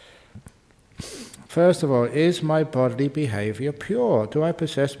 First of all, is my bodily behavior pure? Do I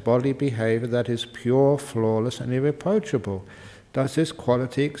possess bodily behavior that is pure, flawless and irreproachable? Does this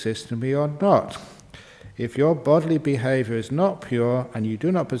quality exist in me or not? If your bodily behavior is not pure and you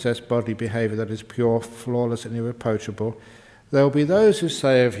do not possess bodily behavior that is pure, flawless and irreproachable, there will be those who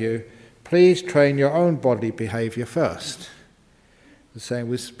say of you, please train your own bodily behavior first. The same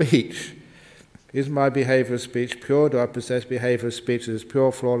with speech. Is my behavior of speech pure? Do I possess behavior of speech that is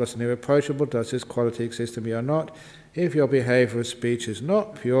pure, flawless and irreproachable? Does this quality exist in me or not? If your behavior of speech is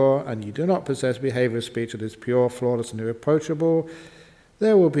not pure and you do not possess behavior of speech that is pure, flawless and irreproachable,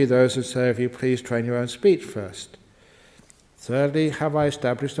 there will be those who say of you, please train your own speech first. Thirdly, have I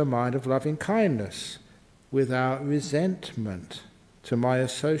established a mind of loving kindness without resentment to my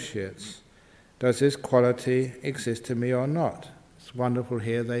associates? Does this quality exist in me or not? It's wonderful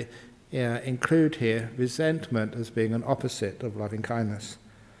here. They include here resentment as being an opposite of loving kindness.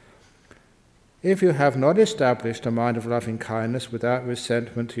 If you have not established a mind of loving kindness without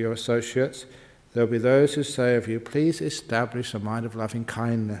resentment to your associates, there will be those who say of you, please establish a mind of loving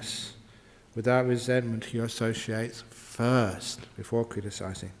kindness without resentment to your associates first, before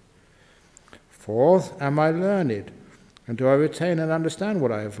criticizing. Fourth, am I learned? And do I retain and understand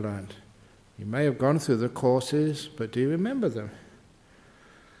what I have learned? You may have gone through the courses, but do you remember them?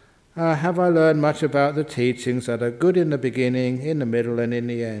 Have I learned much about the teachings that are good in the beginning, in the middle, and in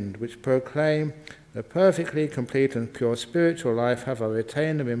the end, which proclaim the perfectly complete and pure spiritual life? Have I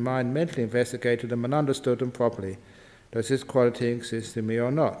retained them in mind, mentally investigated them, and understood them properly? Does this quality exist in me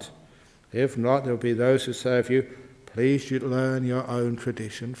or not? If not, there will be those who say of you, please you learn your own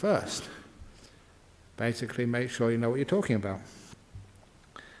tradition first. Basically, make sure you know what you're talking about.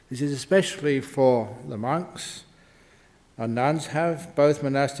 This is especially for the monks. And nuns. Have both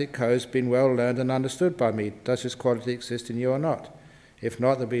monastic codes been well learned and understood by me? Does this quality exist in you or not? If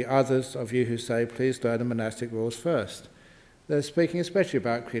not, there will be others of you who say, please learn the monastic rules first. They're speaking especially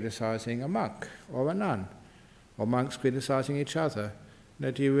about criticizing a monk or a nun, or monks criticizing each other.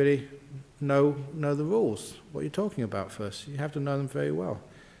 Now, do you really know the rules, what you're talking about first? You have to know them very well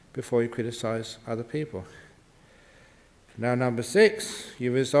before you criticize other people. Now, number 6,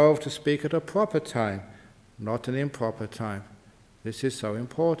 you resolve to speak at a proper time, not an improper time. This is so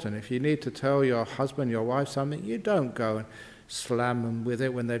important. If you need to tell your husband, your wife something, you don't go and slam them with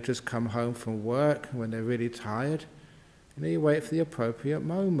it when they've just come home from work, when they're really tired. You wait for the appropriate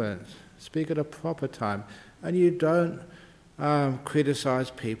moment. Speak at a proper time. And you don't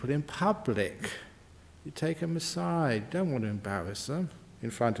criticize people in public. You take them aside. You don't want to embarrass them in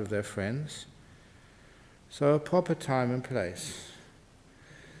front of their friends. So a proper time and place.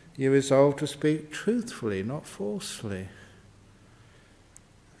 You resolve to speak truthfully, not falsely.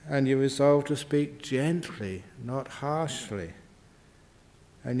 And you resolve to speak gently, not harshly.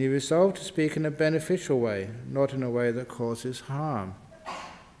 And you resolve to speak in a beneficial way, not in a way that causes harm.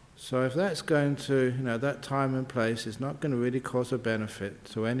 So if that's going to, that time and place is not going to really cause a benefit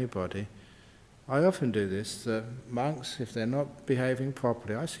to anybody, I often do this. The monks, if they're not behaving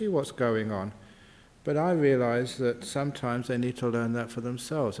properly, I see what's going on. But I realize that sometimes they need to learn that for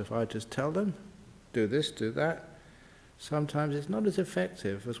themselves. If I just tell them, do this, do that, sometimes it's not as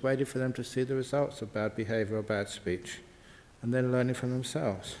effective as waiting for them to see the results of bad behavior or bad speech, and then learning from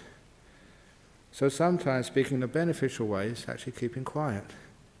themselves. So sometimes speaking in a beneficial way is actually keeping quiet,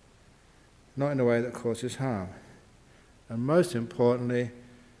 not in a way that causes harm. And most importantly,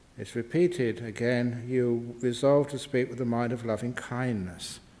 it's repeated again, you resolve to speak with the mind of loving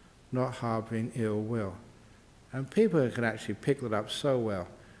kindness, not harbouring ill will. And people can actually pick that up so well.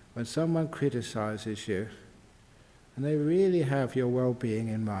 When someone criticizes you, and they really have your well-being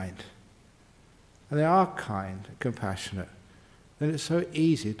in mind, and they are kind and compassionate, then it's so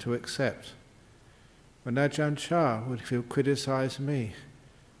easy to accept. When Ajahn Chah would criticize me,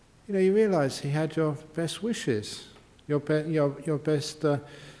 you realize he had your best wishes, he had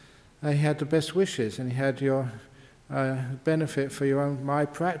the best wishes, and he had your benefit for my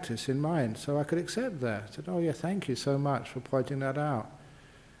practice in mind, so I could accept that. I said, oh yeah, thank you so much for pointing that out.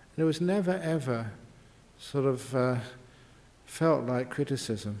 And it was never ever sort of felt like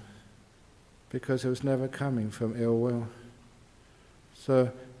criticism, because it was never coming from ill will.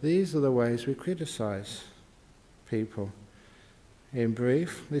 So these are the ways we criticize people. In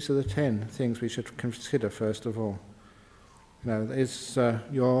brief, these are the 10 things we should consider first of all. Is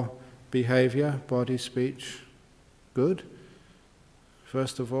your behavior, body, speech, good?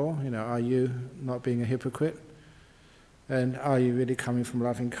 First of all, are you not being a hypocrite? And are you really coming from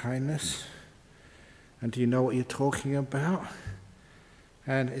loving kindness? And do you know what you're talking about?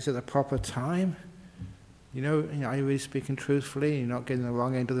 And is it the proper time? Are you really speaking truthfully? You're not getting the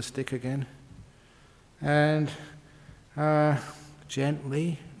wrong end of the stick again? And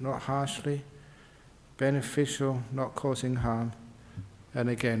gently, not harshly, beneficial, not causing harm, and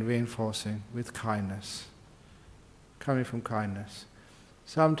again reinforcing with kindness. Coming from kindness.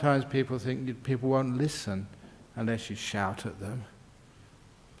 Sometimes people think people won't listen unless you shout at them.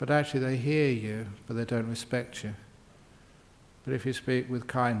 But actually they hear you, but they don't respect you. But if you speak with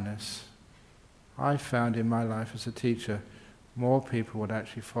kindness, I found in my life as a teacher, more people would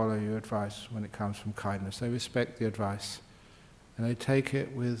actually follow your advice when it comes from kindness. They respect the advice, and they take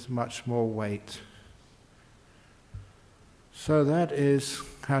it with much more weight. So that is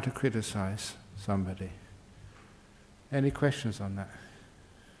how to criticize somebody. Any questions on that?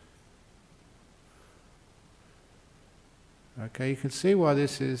 Okay, you can see why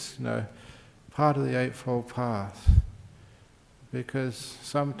this is, part of the Eightfold Path. Because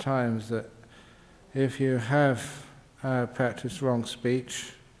sometimes that if you have practiced wrong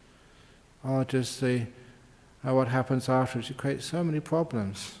speech, or just what happens afterwards, you create so many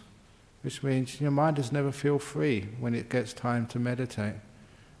problems, which means your mind does never feel free when it gets time to meditate.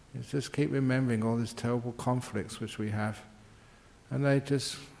 You just keep remembering all these terrible conflicts which we have, and they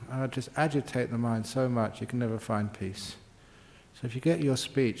just agitate the mind so much you can never find peace. So if you get your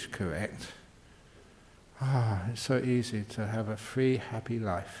speech correct, It's so easy to have a free, happy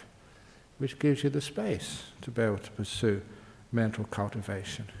life, which gives you the space to be able to pursue mental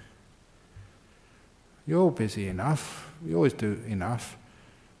cultivation. You're all busy enough, we always do enough,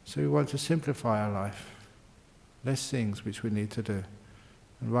 so we want to simplify our life. Less things which we need to do.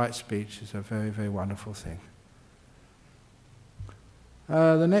 And right speech is a very, very wonderful thing.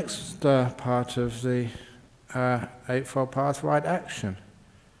 The next part of the Eightfold Path, right action.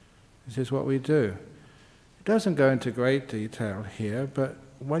 This is what we do. It doesn't go into great detail here, but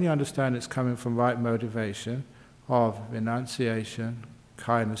when you understand it's coming from right motivation of renunciation,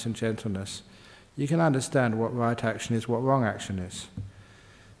 kindness and gentleness, you can understand what right action is, what wrong action is.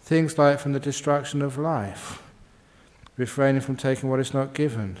 Things like from the destruction of life, refraining from taking what is not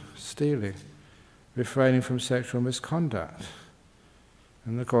given, stealing, refraining from sexual misconduct.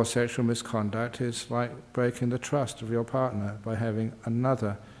 And of course sexual misconduct is like breaking the trust of your partner by having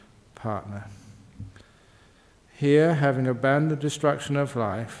another partner. Here, having abandoned the destruction of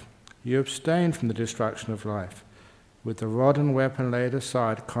life, you abstain from the destruction of life. With the rod and weapon laid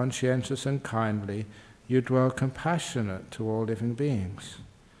aside, conscientious and kindly, you dwell compassionate to all living beings.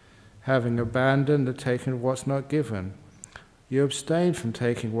 Having abandoned the taking of what's not given, you abstain from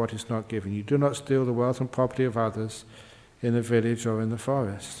taking what is not given. You do not steal the wealth and property of others in the village or in the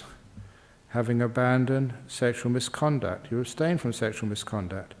forest. Having abandoned sexual misconduct, you abstain from sexual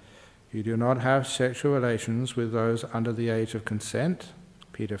misconduct. You do not have sexual relations with those under the age of consent,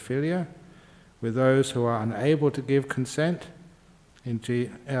 pedophilia, with those who are unable to give consent, e.g.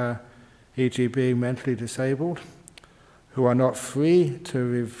 being mentally disabled, who are not free to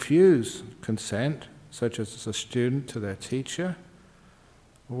refuse consent, such as a student to their teacher,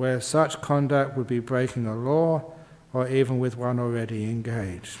 where such conduct would be breaking a law, or even with one already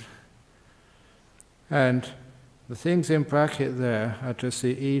engaged. And the things in bracket there are just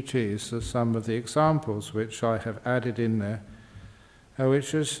the EGs of some of the examples which I have added in there,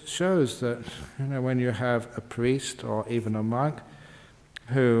 which just shows that when you have a priest or even a monk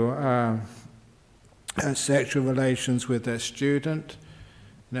who has sexual relations with their student,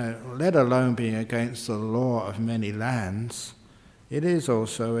 let alone being against the law of many lands, it is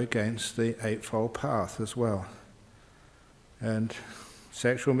also against the Eightfold Path as well. And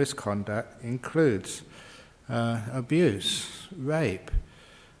sexual misconduct includes abuse, rape,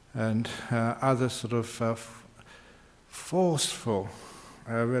 and other sort of forceful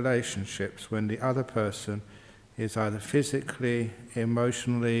relationships when the other person is either physically,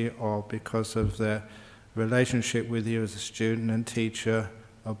 emotionally, or because of their relationship with you as a student and teacher,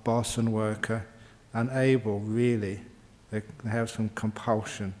 a boss and worker, unable really, they have some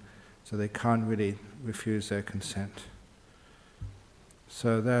compulsion, so they can't really refuse their consent.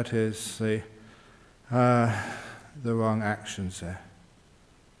 So that is the wrong actions there.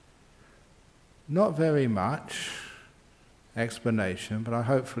 Not very much explanation, but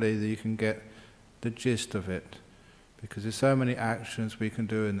hopefully you can get the gist of it, because there's so many actions we can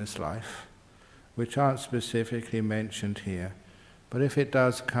do in this life which aren't specifically mentioned here, but if it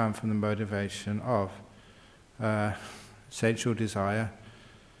does come from the motivation of sensual desire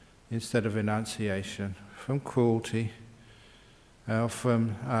instead of renunciation, from cruelty, or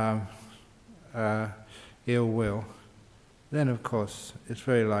from ill will, then of course it's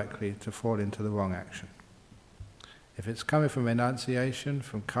very likely to fall into the wrong action. If it's coming from renunciation,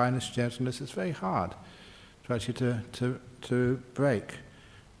 from kindness, gentleness, it's very hard to actually to break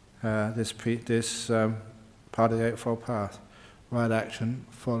this part of the Eightfold Path. Right action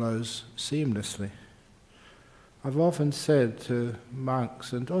follows seamlessly. I've often said to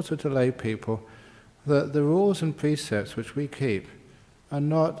monks and also to lay people that the rules and precepts which we keep are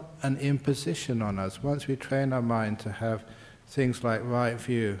not an imposition on us. Once we train our mind to have things like right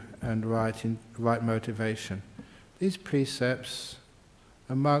view and right motivation, these precepts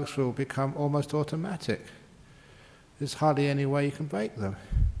amongst will become almost automatic. There's hardly any way you can break them.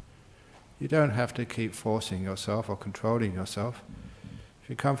 You don't have to keep forcing yourself or controlling yourself. If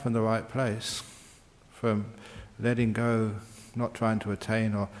you come from the right place, from letting go, not trying to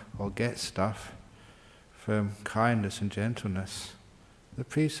attain or get stuff, from kindness and gentleness, the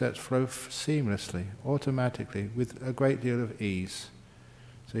precepts flow seamlessly, automatically, with a great deal of ease.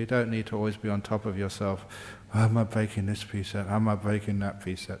 So you don't need to always be on top of yourself. Oh, am I breaking this precept? Am I breaking that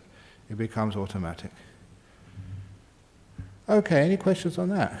precept? It becomes automatic. Okay, any questions on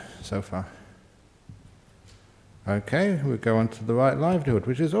that so far? Okay, we'll go on to the right livelihood,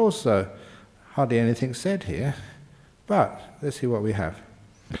 which is also hardly anything said here, but let's see what we have.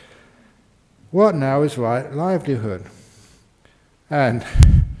 What now is right livelihood? And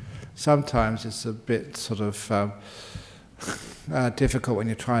sometimes it's a bit sort of difficult when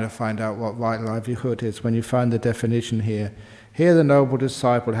you're trying to find out what right livelihood is. When you find the definition here, here the noble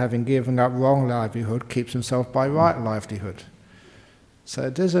disciple, having given up wrong livelihood, keeps himself by right livelihood. So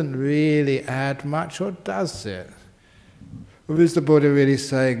it doesn't really add much, or does it? Or is the Buddha really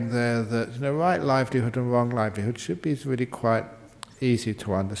saying there that right livelihood and wrong livelihood should be really quite easy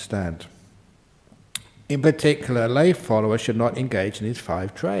to understand? In particular, a lay follower should not engage in these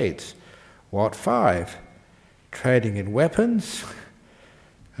 5 trades. What 5? Trading in weapons,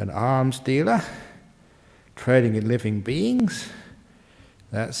 an arms dealer, trading in living beings.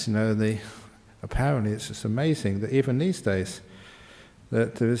 That's, apparently it's just amazing that even these days,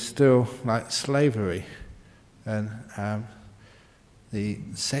 that there is still like slavery and the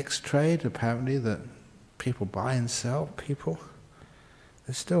sex trade, apparently, that people buy and sell people.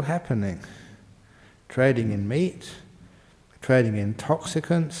 It's still happening. Trading in meat, trading in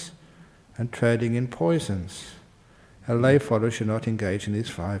intoxicants, and trading in poisons. A lay follower should not engage in these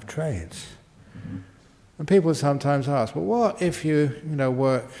 5 trades. And people sometimes ask, well, what if you,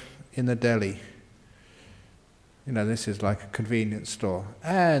 work in the deli? This is like a convenience store,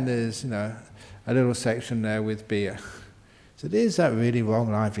 and there's, a little section there with beer. So is that really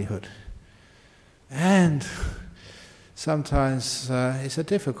wrong livelihood? And sometimes it's a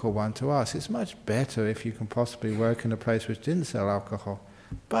difficult one to ask. It's much better if you can possibly work in a place which didn't sell alcohol.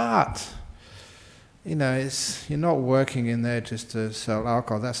 But, you're not working in there just to sell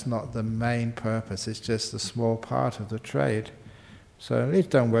alcohol. That's not the main purpose. It's just a small part of the trade. So at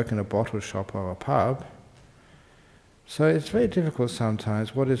least don't work in a bottle shop or a pub. So it's very difficult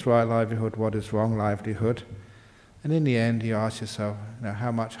sometimes. What is right livelihood? What is wrong livelihood? And in the end, you ask yourself,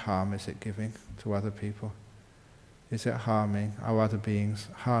 how much harm is it giving to other people? Is it harming? Are other beings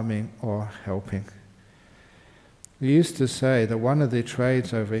harming or helping? We used to say that one of the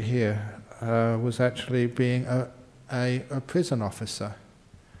trades over here was actually being a prison officer.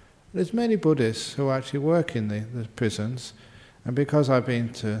 There's many Buddhists who actually work in the prisons, and because I've been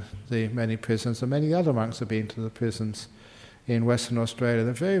to the many prisons, and many other monks have been to the prisons in Western Australia,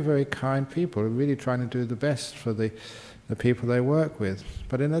 they're very, very kind people, who are really trying to do the best for the people they work with.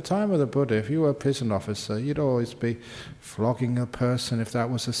 But in the time of the Buddha, if you were a prison officer, you'd always be flogging a person if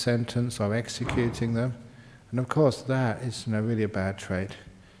that was a sentence, or executing them. And of course that is really a bad trait,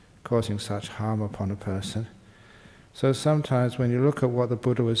 causing such harm upon a person. So sometimes when you look at what the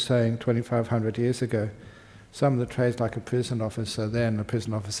Buddha was saying 2,500 years ago, some of the trades, like a prison officer then, a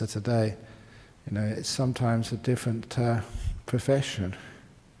prison officer today, it's sometimes a different profession.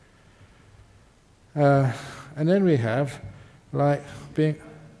 And then we have, like, being...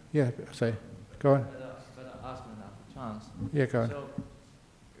 Yeah, say, go on. Better ask another chance. Yeah, go on. So,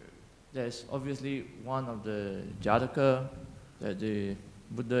 there's obviously one of the Jataka, that the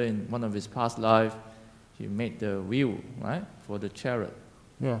Buddha in one of his past life, he made the wheel, right, for the chariot.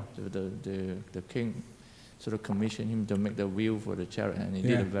 Yeah. So the king sort of commissioned him to make the wheel for the chariot, and he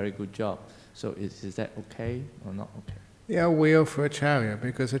did a very good job. So is that okay or not okay? Yeah, a wheel for a chariot,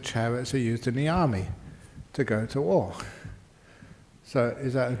 because the chariots are used in the army to go to war. So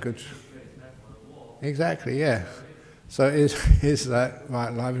is that a good... Exactly, yeah. So is that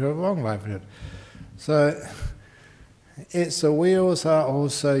right livelihood or wrong livelihood? So the wheels are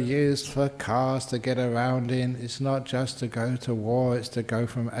also used for cars to get around in. It's not just to go to war, it's to go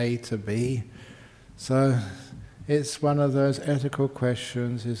from A to B. So it's one of those ethical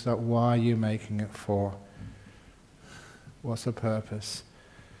questions, is that why are you making it for? What's the purpose?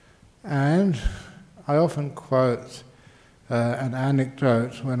 And I often quote an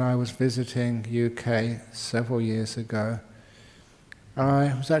anecdote when I was visiting UK several years ago.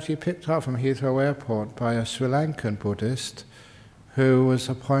 I was actually picked up from Heathrow Airport by a Sri Lankan Buddhist who was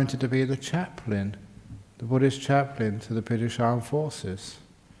appointed to be the chaplain, the Buddhist chaplain to the British Armed Forces.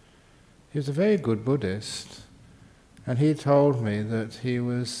 He was a very good Buddhist, and he told me that he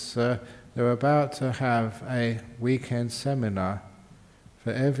was, they were about to have a weekend seminar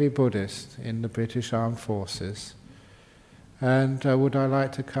for every Buddhist in the British Armed Forces, and would I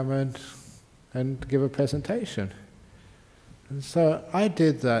like to come and give a presentation? And so I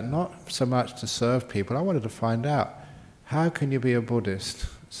did that not so much to serve people. I wanted to find out, how can you be a Buddhist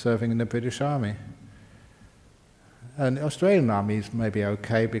serving in the British Army? And the Australian armies may be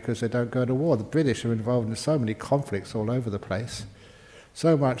okay because they don't go to war. The British are involved in so many conflicts all over the place.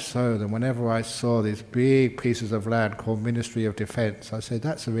 So much so that whenever I saw these big pieces of land called Ministry of Defence, I said,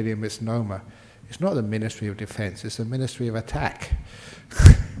 that's really a misnomer. It's not the Ministry of Defence, it's the Ministry of Attack.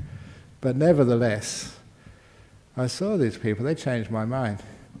 But nevertheless, I saw these people, they changed my mind.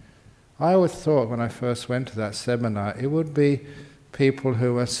 I always thought when I first went to that seminar, it would be people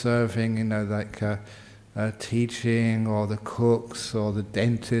who were serving, teaching, or the cooks, or the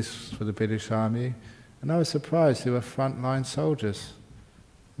dentists for the British Army. And I was surprised they were frontline soldiers,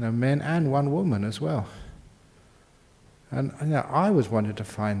 men and one woman as well. And I was wanted to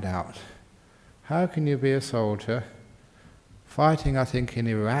find out, how can you be a soldier, fighting, I think, in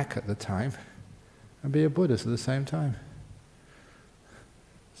Iraq at the time, and be a Buddhist at the same time?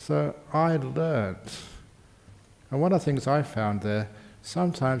 So I learned. And one of the things I found there,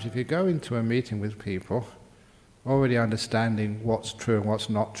 sometimes if you go into a meeting with people, already understanding what's true and what's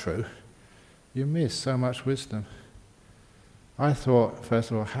not true, you miss so much wisdom. I thought,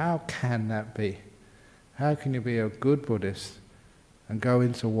 first of all, how can that be? How can you be a good Buddhist and go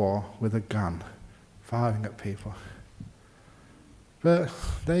into war with a gun, firing at people? But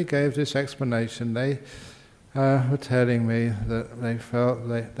they gave this explanation. They were telling me that they felt,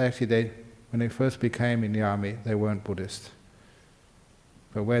 when they first became in the army, they weren't Buddhist.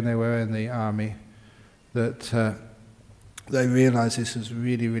 But when they were in the army, that they realized this was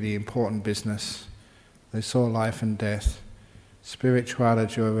really, really important business. They saw life and death.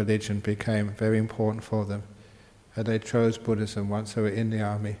 Spirituality or religion became very important for them. And they chose Buddhism once they were in the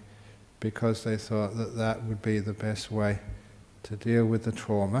army because they thought that that would be the best way to deal with the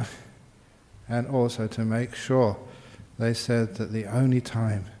trauma, and also to make sure, they said that the only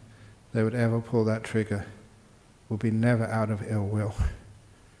time they would ever pull that trigger would be never out of ill will,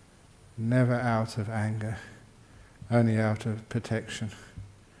 never out of anger, only out of protection.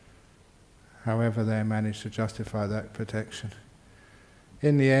 However they managed to justify that protection.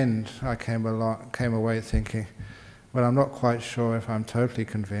 In the end, I came away thinking, well, I'm not quite sure if I'm totally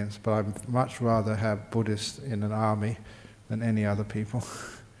convinced, but I'd much rather have Buddhists in an army than any other people.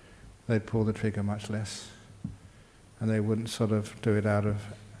 They'd pull the trigger much less. And they wouldn't sort of do it out of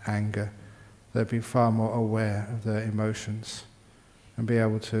anger. They'd be far more aware of their emotions and be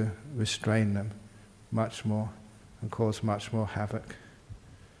able to restrain them much more and cause much more havoc.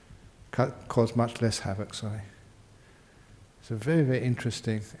 Cause much less havoc, sorry. It's a very, very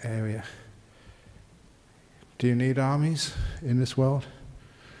interesting area. Do you need armies in this world?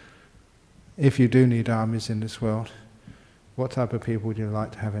 If you do need armies in this world, what type of people would you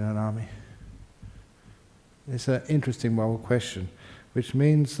like to have in an army? It's an interesting moral question, which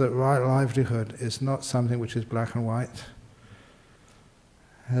means that right livelihood is not something which is black and white.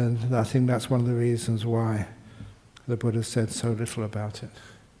 And I think that's one of the reasons why the Buddha said so little about it.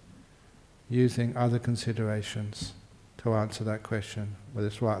 Using other considerations to answer that question, whether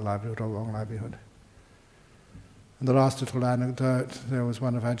it's right livelihood or wrong livelihood. And the last little anecdote, there was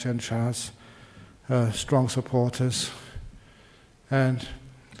one of Ajahn Chah's strong supporters, and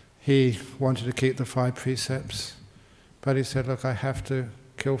he wanted to keep the 5 precepts, but he said, look, I have to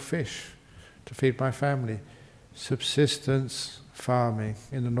kill fish to feed my family. Subsistence farming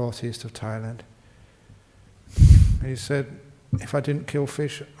in the northeast of Thailand. And he said, if I didn't kill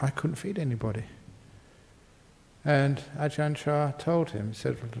fish, I couldn't feed anybody. And Ajahn Chah told him, he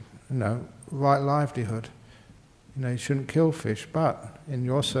said, right livelihood, you shouldn't kill fish, but in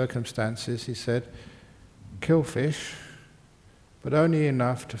your circumstances, he said, kill fish, but only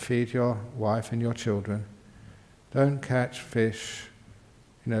enough to feed your wife and your children. Don't catch fish,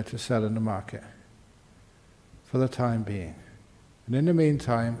 to sell in the market, for the time being. And in the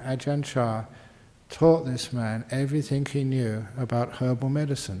meantime, Ajahn Chah taught this man everything he knew about herbal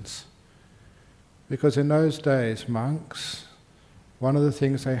medicines. Because in those days, monks, one of the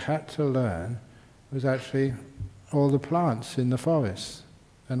things they had to learn was actually all the plants in the forest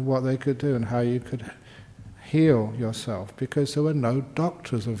and what they could do and how you could heal yourself, because there were no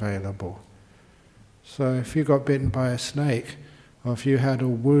doctors available. So if you got bitten by a snake, or if you had a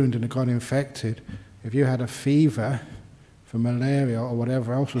wound and it got infected, if you had a fever from malaria or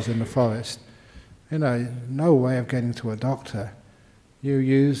whatever else was in the forest, no way of getting to a doctor. You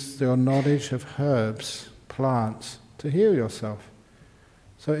used your knowledge of herbs, plants, to heal yourself.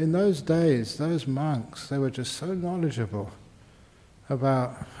 So in those days, those monks, they were just so knowledgeable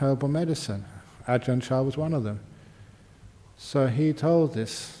about herbal medicine. Ajahn Chah was one of them. So he told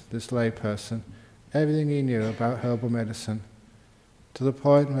this lay person everything he knew about herbal medicine, to the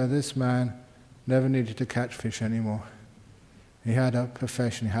point where this man never needed to catch fish anymore. He had a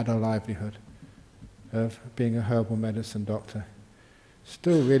profession, he had a livelihood of being a herbal medicine doctor.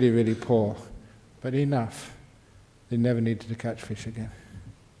 Still really, really poor, but enough. He never needed to catch fish again.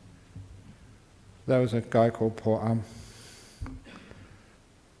 There was a guy called Paul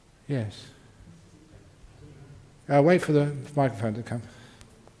Yes. Wait for the microphone to come.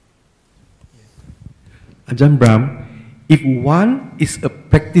 Ajahn Brahm, if one is a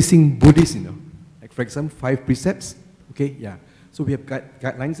practicing Buddhist, like for example, 5 precepts, okay, yeah. So we have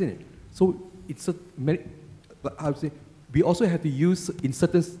guidelines in it. So it's a, I would say, we also have to use, in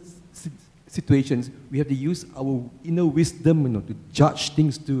certain situations, we have to use our inner wisdom, to judge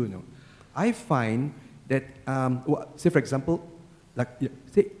things too, I find that, say for example, like,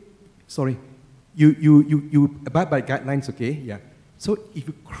 you abide by guidelines, okay, yeah. So if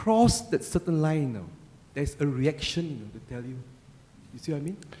you cross that certain line, there's a reaction, to tell you. You see what I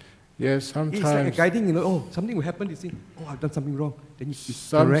mean? Yes, sometimes. It's like a guiding, oh, something will happen, you think, oh, I've done something wrong. Then you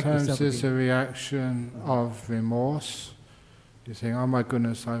sometimes correct yourself there's again. a reaction of remorse. You think, oh my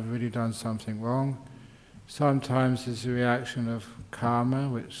goodness, I've really done something wrong. Sometimes there's a reaction of karma,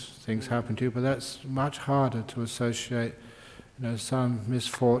 which things happen to you, but that's much harder to associate, some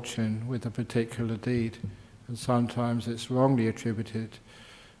misfortune with a particular deed. And sometimes it's wrongly attributed,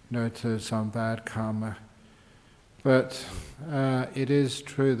 to some bad karma. But it is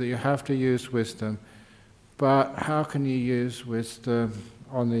true that you have to use wisdom. But how can you use wisdom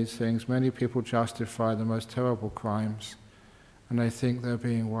on these things? Many people justify the most terrible crimes, and they think they're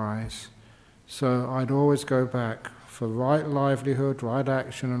being wise. So I'd always go back for right livelihood, right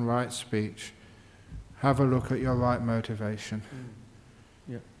action, and right speech. Have a look at your right motivation.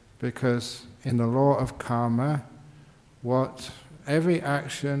 Yeah. Because in the law of karma, every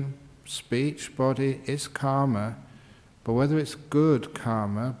action, speech, body is karma, but whether it's good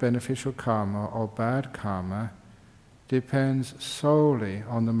karma, beneficial karma, or bad karma, depends solely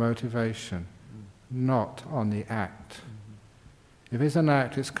on the motivation, not on the act. If it's an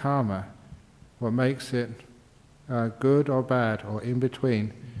act, it's karma. What makes it good or bad, or in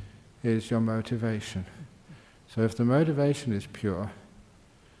between, is your motivation. So if the motivation is pure,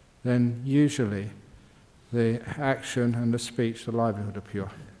 then usually the action and the speech, the livelihood are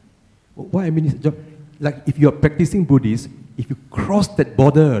pure. What I mean is, like if you're practicing Buddhist, if you cross that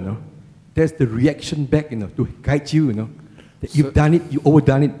border, there's the reaction back, to guide you, that you've done it, you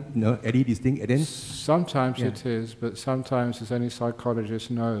overdone it, edit this thing, and then... Sometimes it is, but sometimes, as any psychologist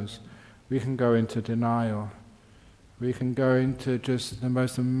knows, we can go into denial. We can go into just the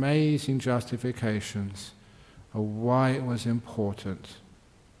most amazing justifications of why it was important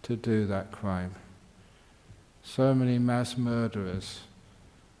to do that crime. So many mass murderers,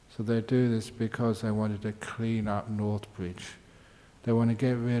 so they do this because they wanted to clean up Northbridge. They want to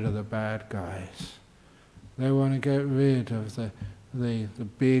get rid of the bad guys. They want to get rid of the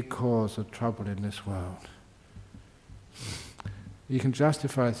big cause of trouble in this world. You can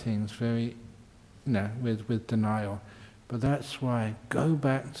justify things very, with denial. But that's why, go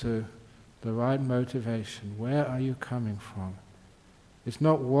back to the right motivation. Where are you coming from? It's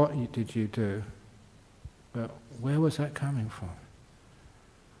not what did you do, but where was that coming from?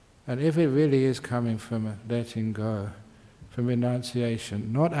 And if it really is coming from a letting go, from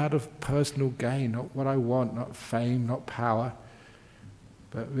renunciation, not out of personal gain, not what I want, not fame, not power,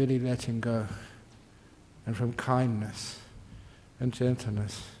 but really letting go, and from kindness and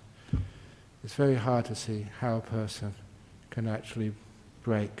gentleness, it's very hard to see how a person can actually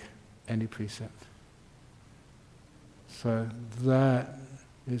break any precept. So that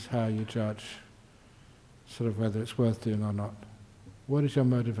is how you judge sort of whether it's worth doing or not. What is your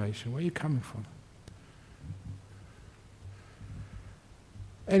motivation? Where are you coming from?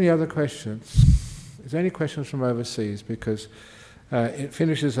 Any other questions? Is there any questions from overseas? Because it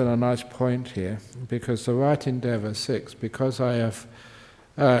finishes on a nice point here, because the right endeavour 6, because I have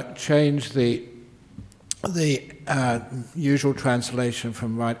changed the usual translation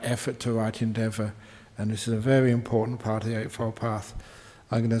from right effort to right endeavour, and this is a very important part of the Eightfold Path.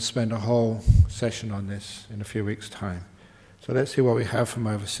 I'm going to spend a whole session on this in a few weeks' time. So let's see what we have from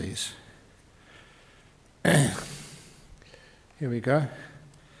overseas. Here we go.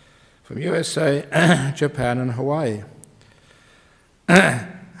 From USA, Japan and Hawaii.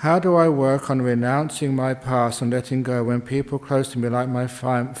 How do I work on renouncing my past and letting go when people close to me, like my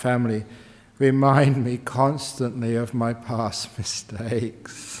family, remind me constantly of my past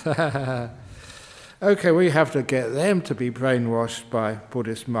mistakes? Okay, we have to get them to be brainwashed by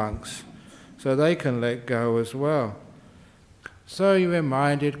Buddhist monks so they can let go as well. So you're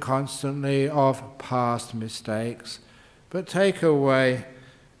reminded constantly of past mistakes, but take away,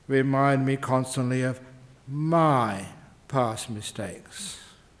 remind me constantly of my past mistakes.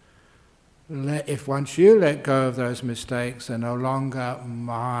 If once you let go of those mistakes, they're no longer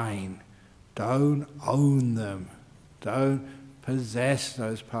mine. Don't own them. Don't possess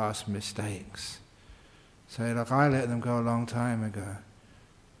those past mistakes. Say, look, I let them go a long time ago.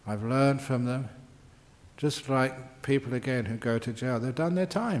 I've learned from them. Just like people again who go to jail, they've done their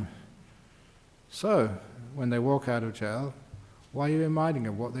time. So, when they walk out of jail, why are you reminding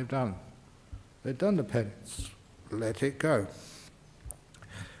them what they've done? They've done the penance. Let it go.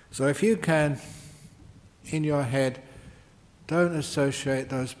 So if you can, in your head, don't associate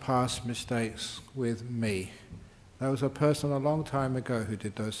those past mistakes with me. That was a person a long time ago who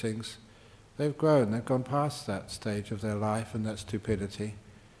did those things. They've grown, they've gone past that stage of their life and that stupidity.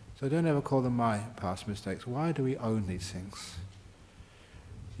 So don't ever call them my past mistakes. Why do we own these things?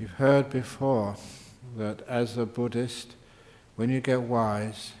 You've heard before that as a Buddhist, when you get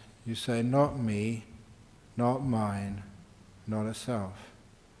wise, you say, not me, not mine, not a self.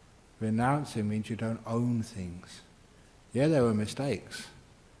 Renouncing means you don't own things. Yeah, there were mistakes,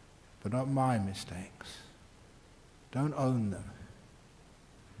 but not my mistakes. Don't own them.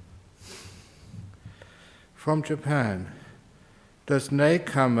 From Japan, does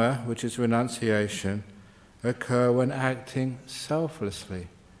nekama, which is renunciation, occur when acting selflessly?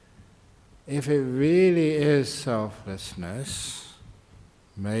 If it really is selflessness,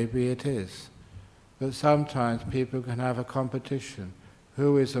 maybe it is. But sometimes people can have a competition.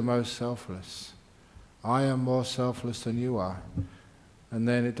 Who is the most selfless? I am more selfless than you are. And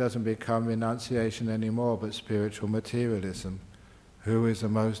then it doesn't become renunciation anymore, but spiritual materialism. Who is the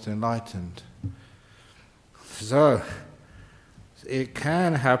most enlightened? So, it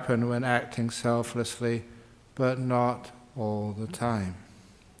can happen when acting selflessly, but not all the time.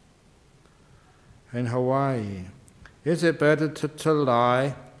 In Hawaii, is it better to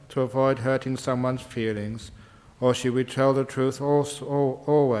lie to avoid hurting someone's feelings, or should we tell the truth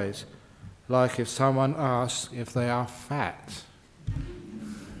always, like if someone asks if they are fat?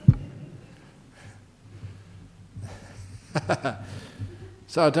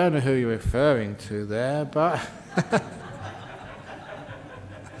 So I don't know who you're referring to there, but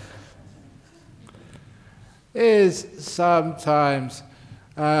is sometimes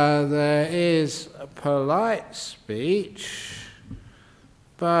there is polite speech,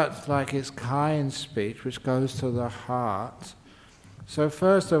 but like it's kind speech which goes to the heart. So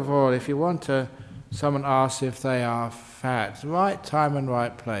first of all, if you want to, someone asks if they are fat, right time and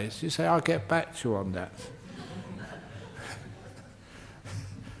right place, you say, I'll get back to you on that.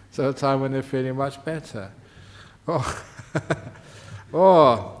 So a time when they're feeling much better.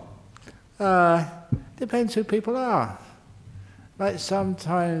 Or depends who people are. Like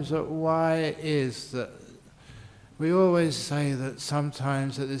sometimes why it is that we always say that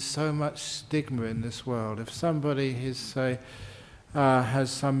sometimes that there's so much stigma in this world. If somebody is, say,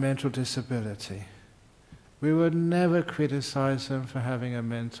 has some mental disability, we would never criticize them for having a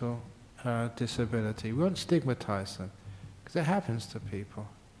mental disability. We won't stigmatize them, because it happens to people.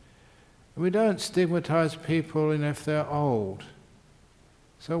 We don't stigmatize people if they're old.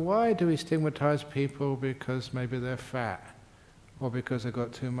 So why do we stigmatize people because maybe they're fat, or because they've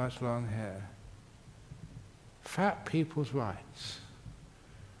got too much long hair? Fat people's rights.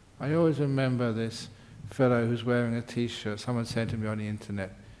 I always remember this fellow who's wearing a t-shirt, someone sent to me on the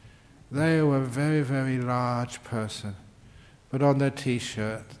internet. They were a very, very large person, but on their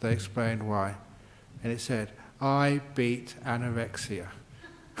t-shirt they explained why. And it said, I beat anorexia.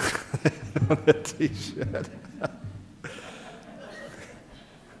 On the t-shirt.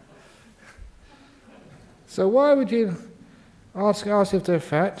 So why would you ask if they're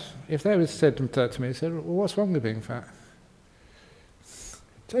fat? If they said that to me, said, well, what's wrong with being fat?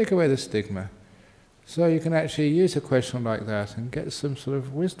 Take away the stigma. So you can actually use a question like that and get some sort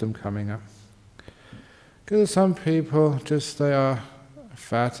of wisdom coming up. Because some people just, they are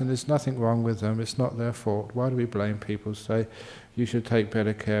fat and there's nothing wrong with them, it's not their fault. Why do we blame people, say, you should take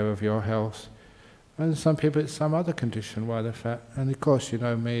better care of your health? And some people, it's some other condition why they're fat. And of course, you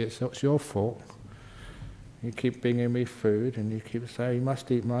know me, it's your fault. You keep bringing me food and you keep saying, you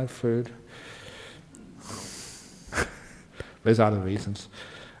must eat my food. There's other reasons.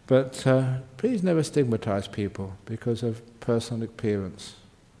 But please never stigmatize people because of personal appearance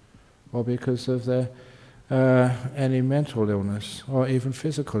or because of their any mental illness or even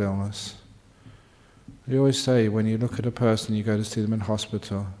physical illness. You always say when you look at a person, you go to see them in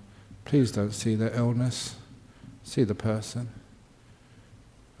hospital, please don't see their illness, see the person.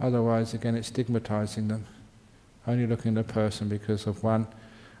 Otherwise, again, it's stigmatizing them. Only looking at a person because of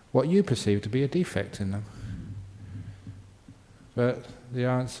what you perceive to be a defect in them. But the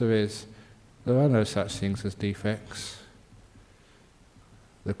answer is, there are no such things as defects.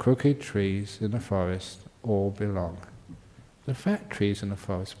 The crooked trees in the forest all belong. The fat trees in the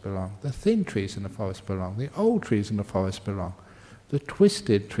forest belong. The thin trees in the forest belong. The old trees in the forest belong. The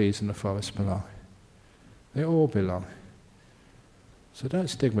twisted trees in the forest belong. They all belong. So don't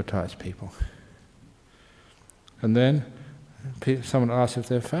stigmatize people. And then, someone asks if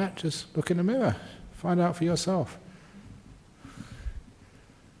they're fat, just look in the mirror. Find out for yourself.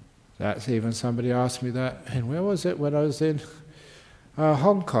 That's even somebody asked me that, and where was it when I was in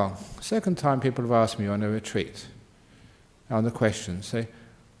Hong Kong. Second time people have asked me on a retreat, on the question, say,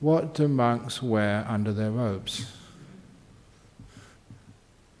 what do monks wear under their robes?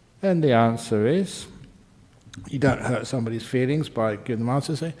 And the answer is, you don't hurt somebody's feelings by giving them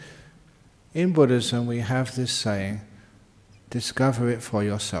answers. Say, in Buddhism we have this saying, discover it for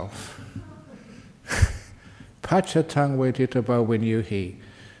yourself. Pachatang veditabo vinyuhi.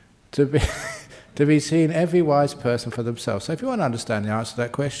 To be seen every wise person for themselves. So if you want to understand the answer to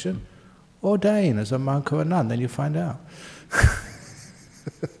that question, ordain as a monk or a nun, then you find out.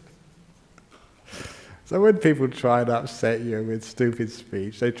 So when people try and upset you with stupid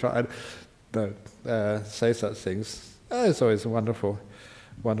speech, they try and say such things. There's always wonderful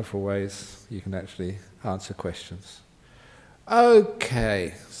ways you can actually answer questions.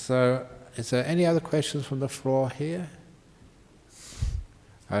 Okay, so is there any other questions from the floor here?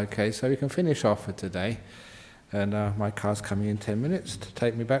 Okay, so we can finish off for today. And my car's coming in 10 minutes to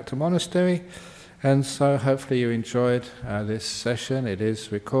take me back to monastery. And so hopefully you enjoyed this session. It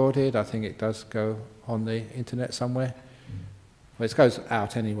is recorded. I think it does go on the internet somewhere. Well, it goes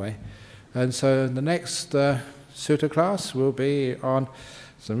out anyway. And so the next sutta class will be on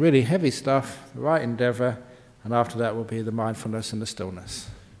some really heavy stuff, the right endeavour, and after that will be the mindfulness and the stillness.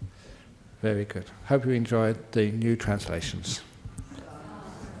 Very good. Hope you enjoyed the new translations.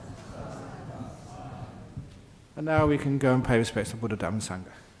 And now we can go and pay respects to Buddha, Dhamma, and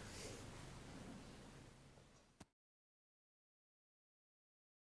Sangha.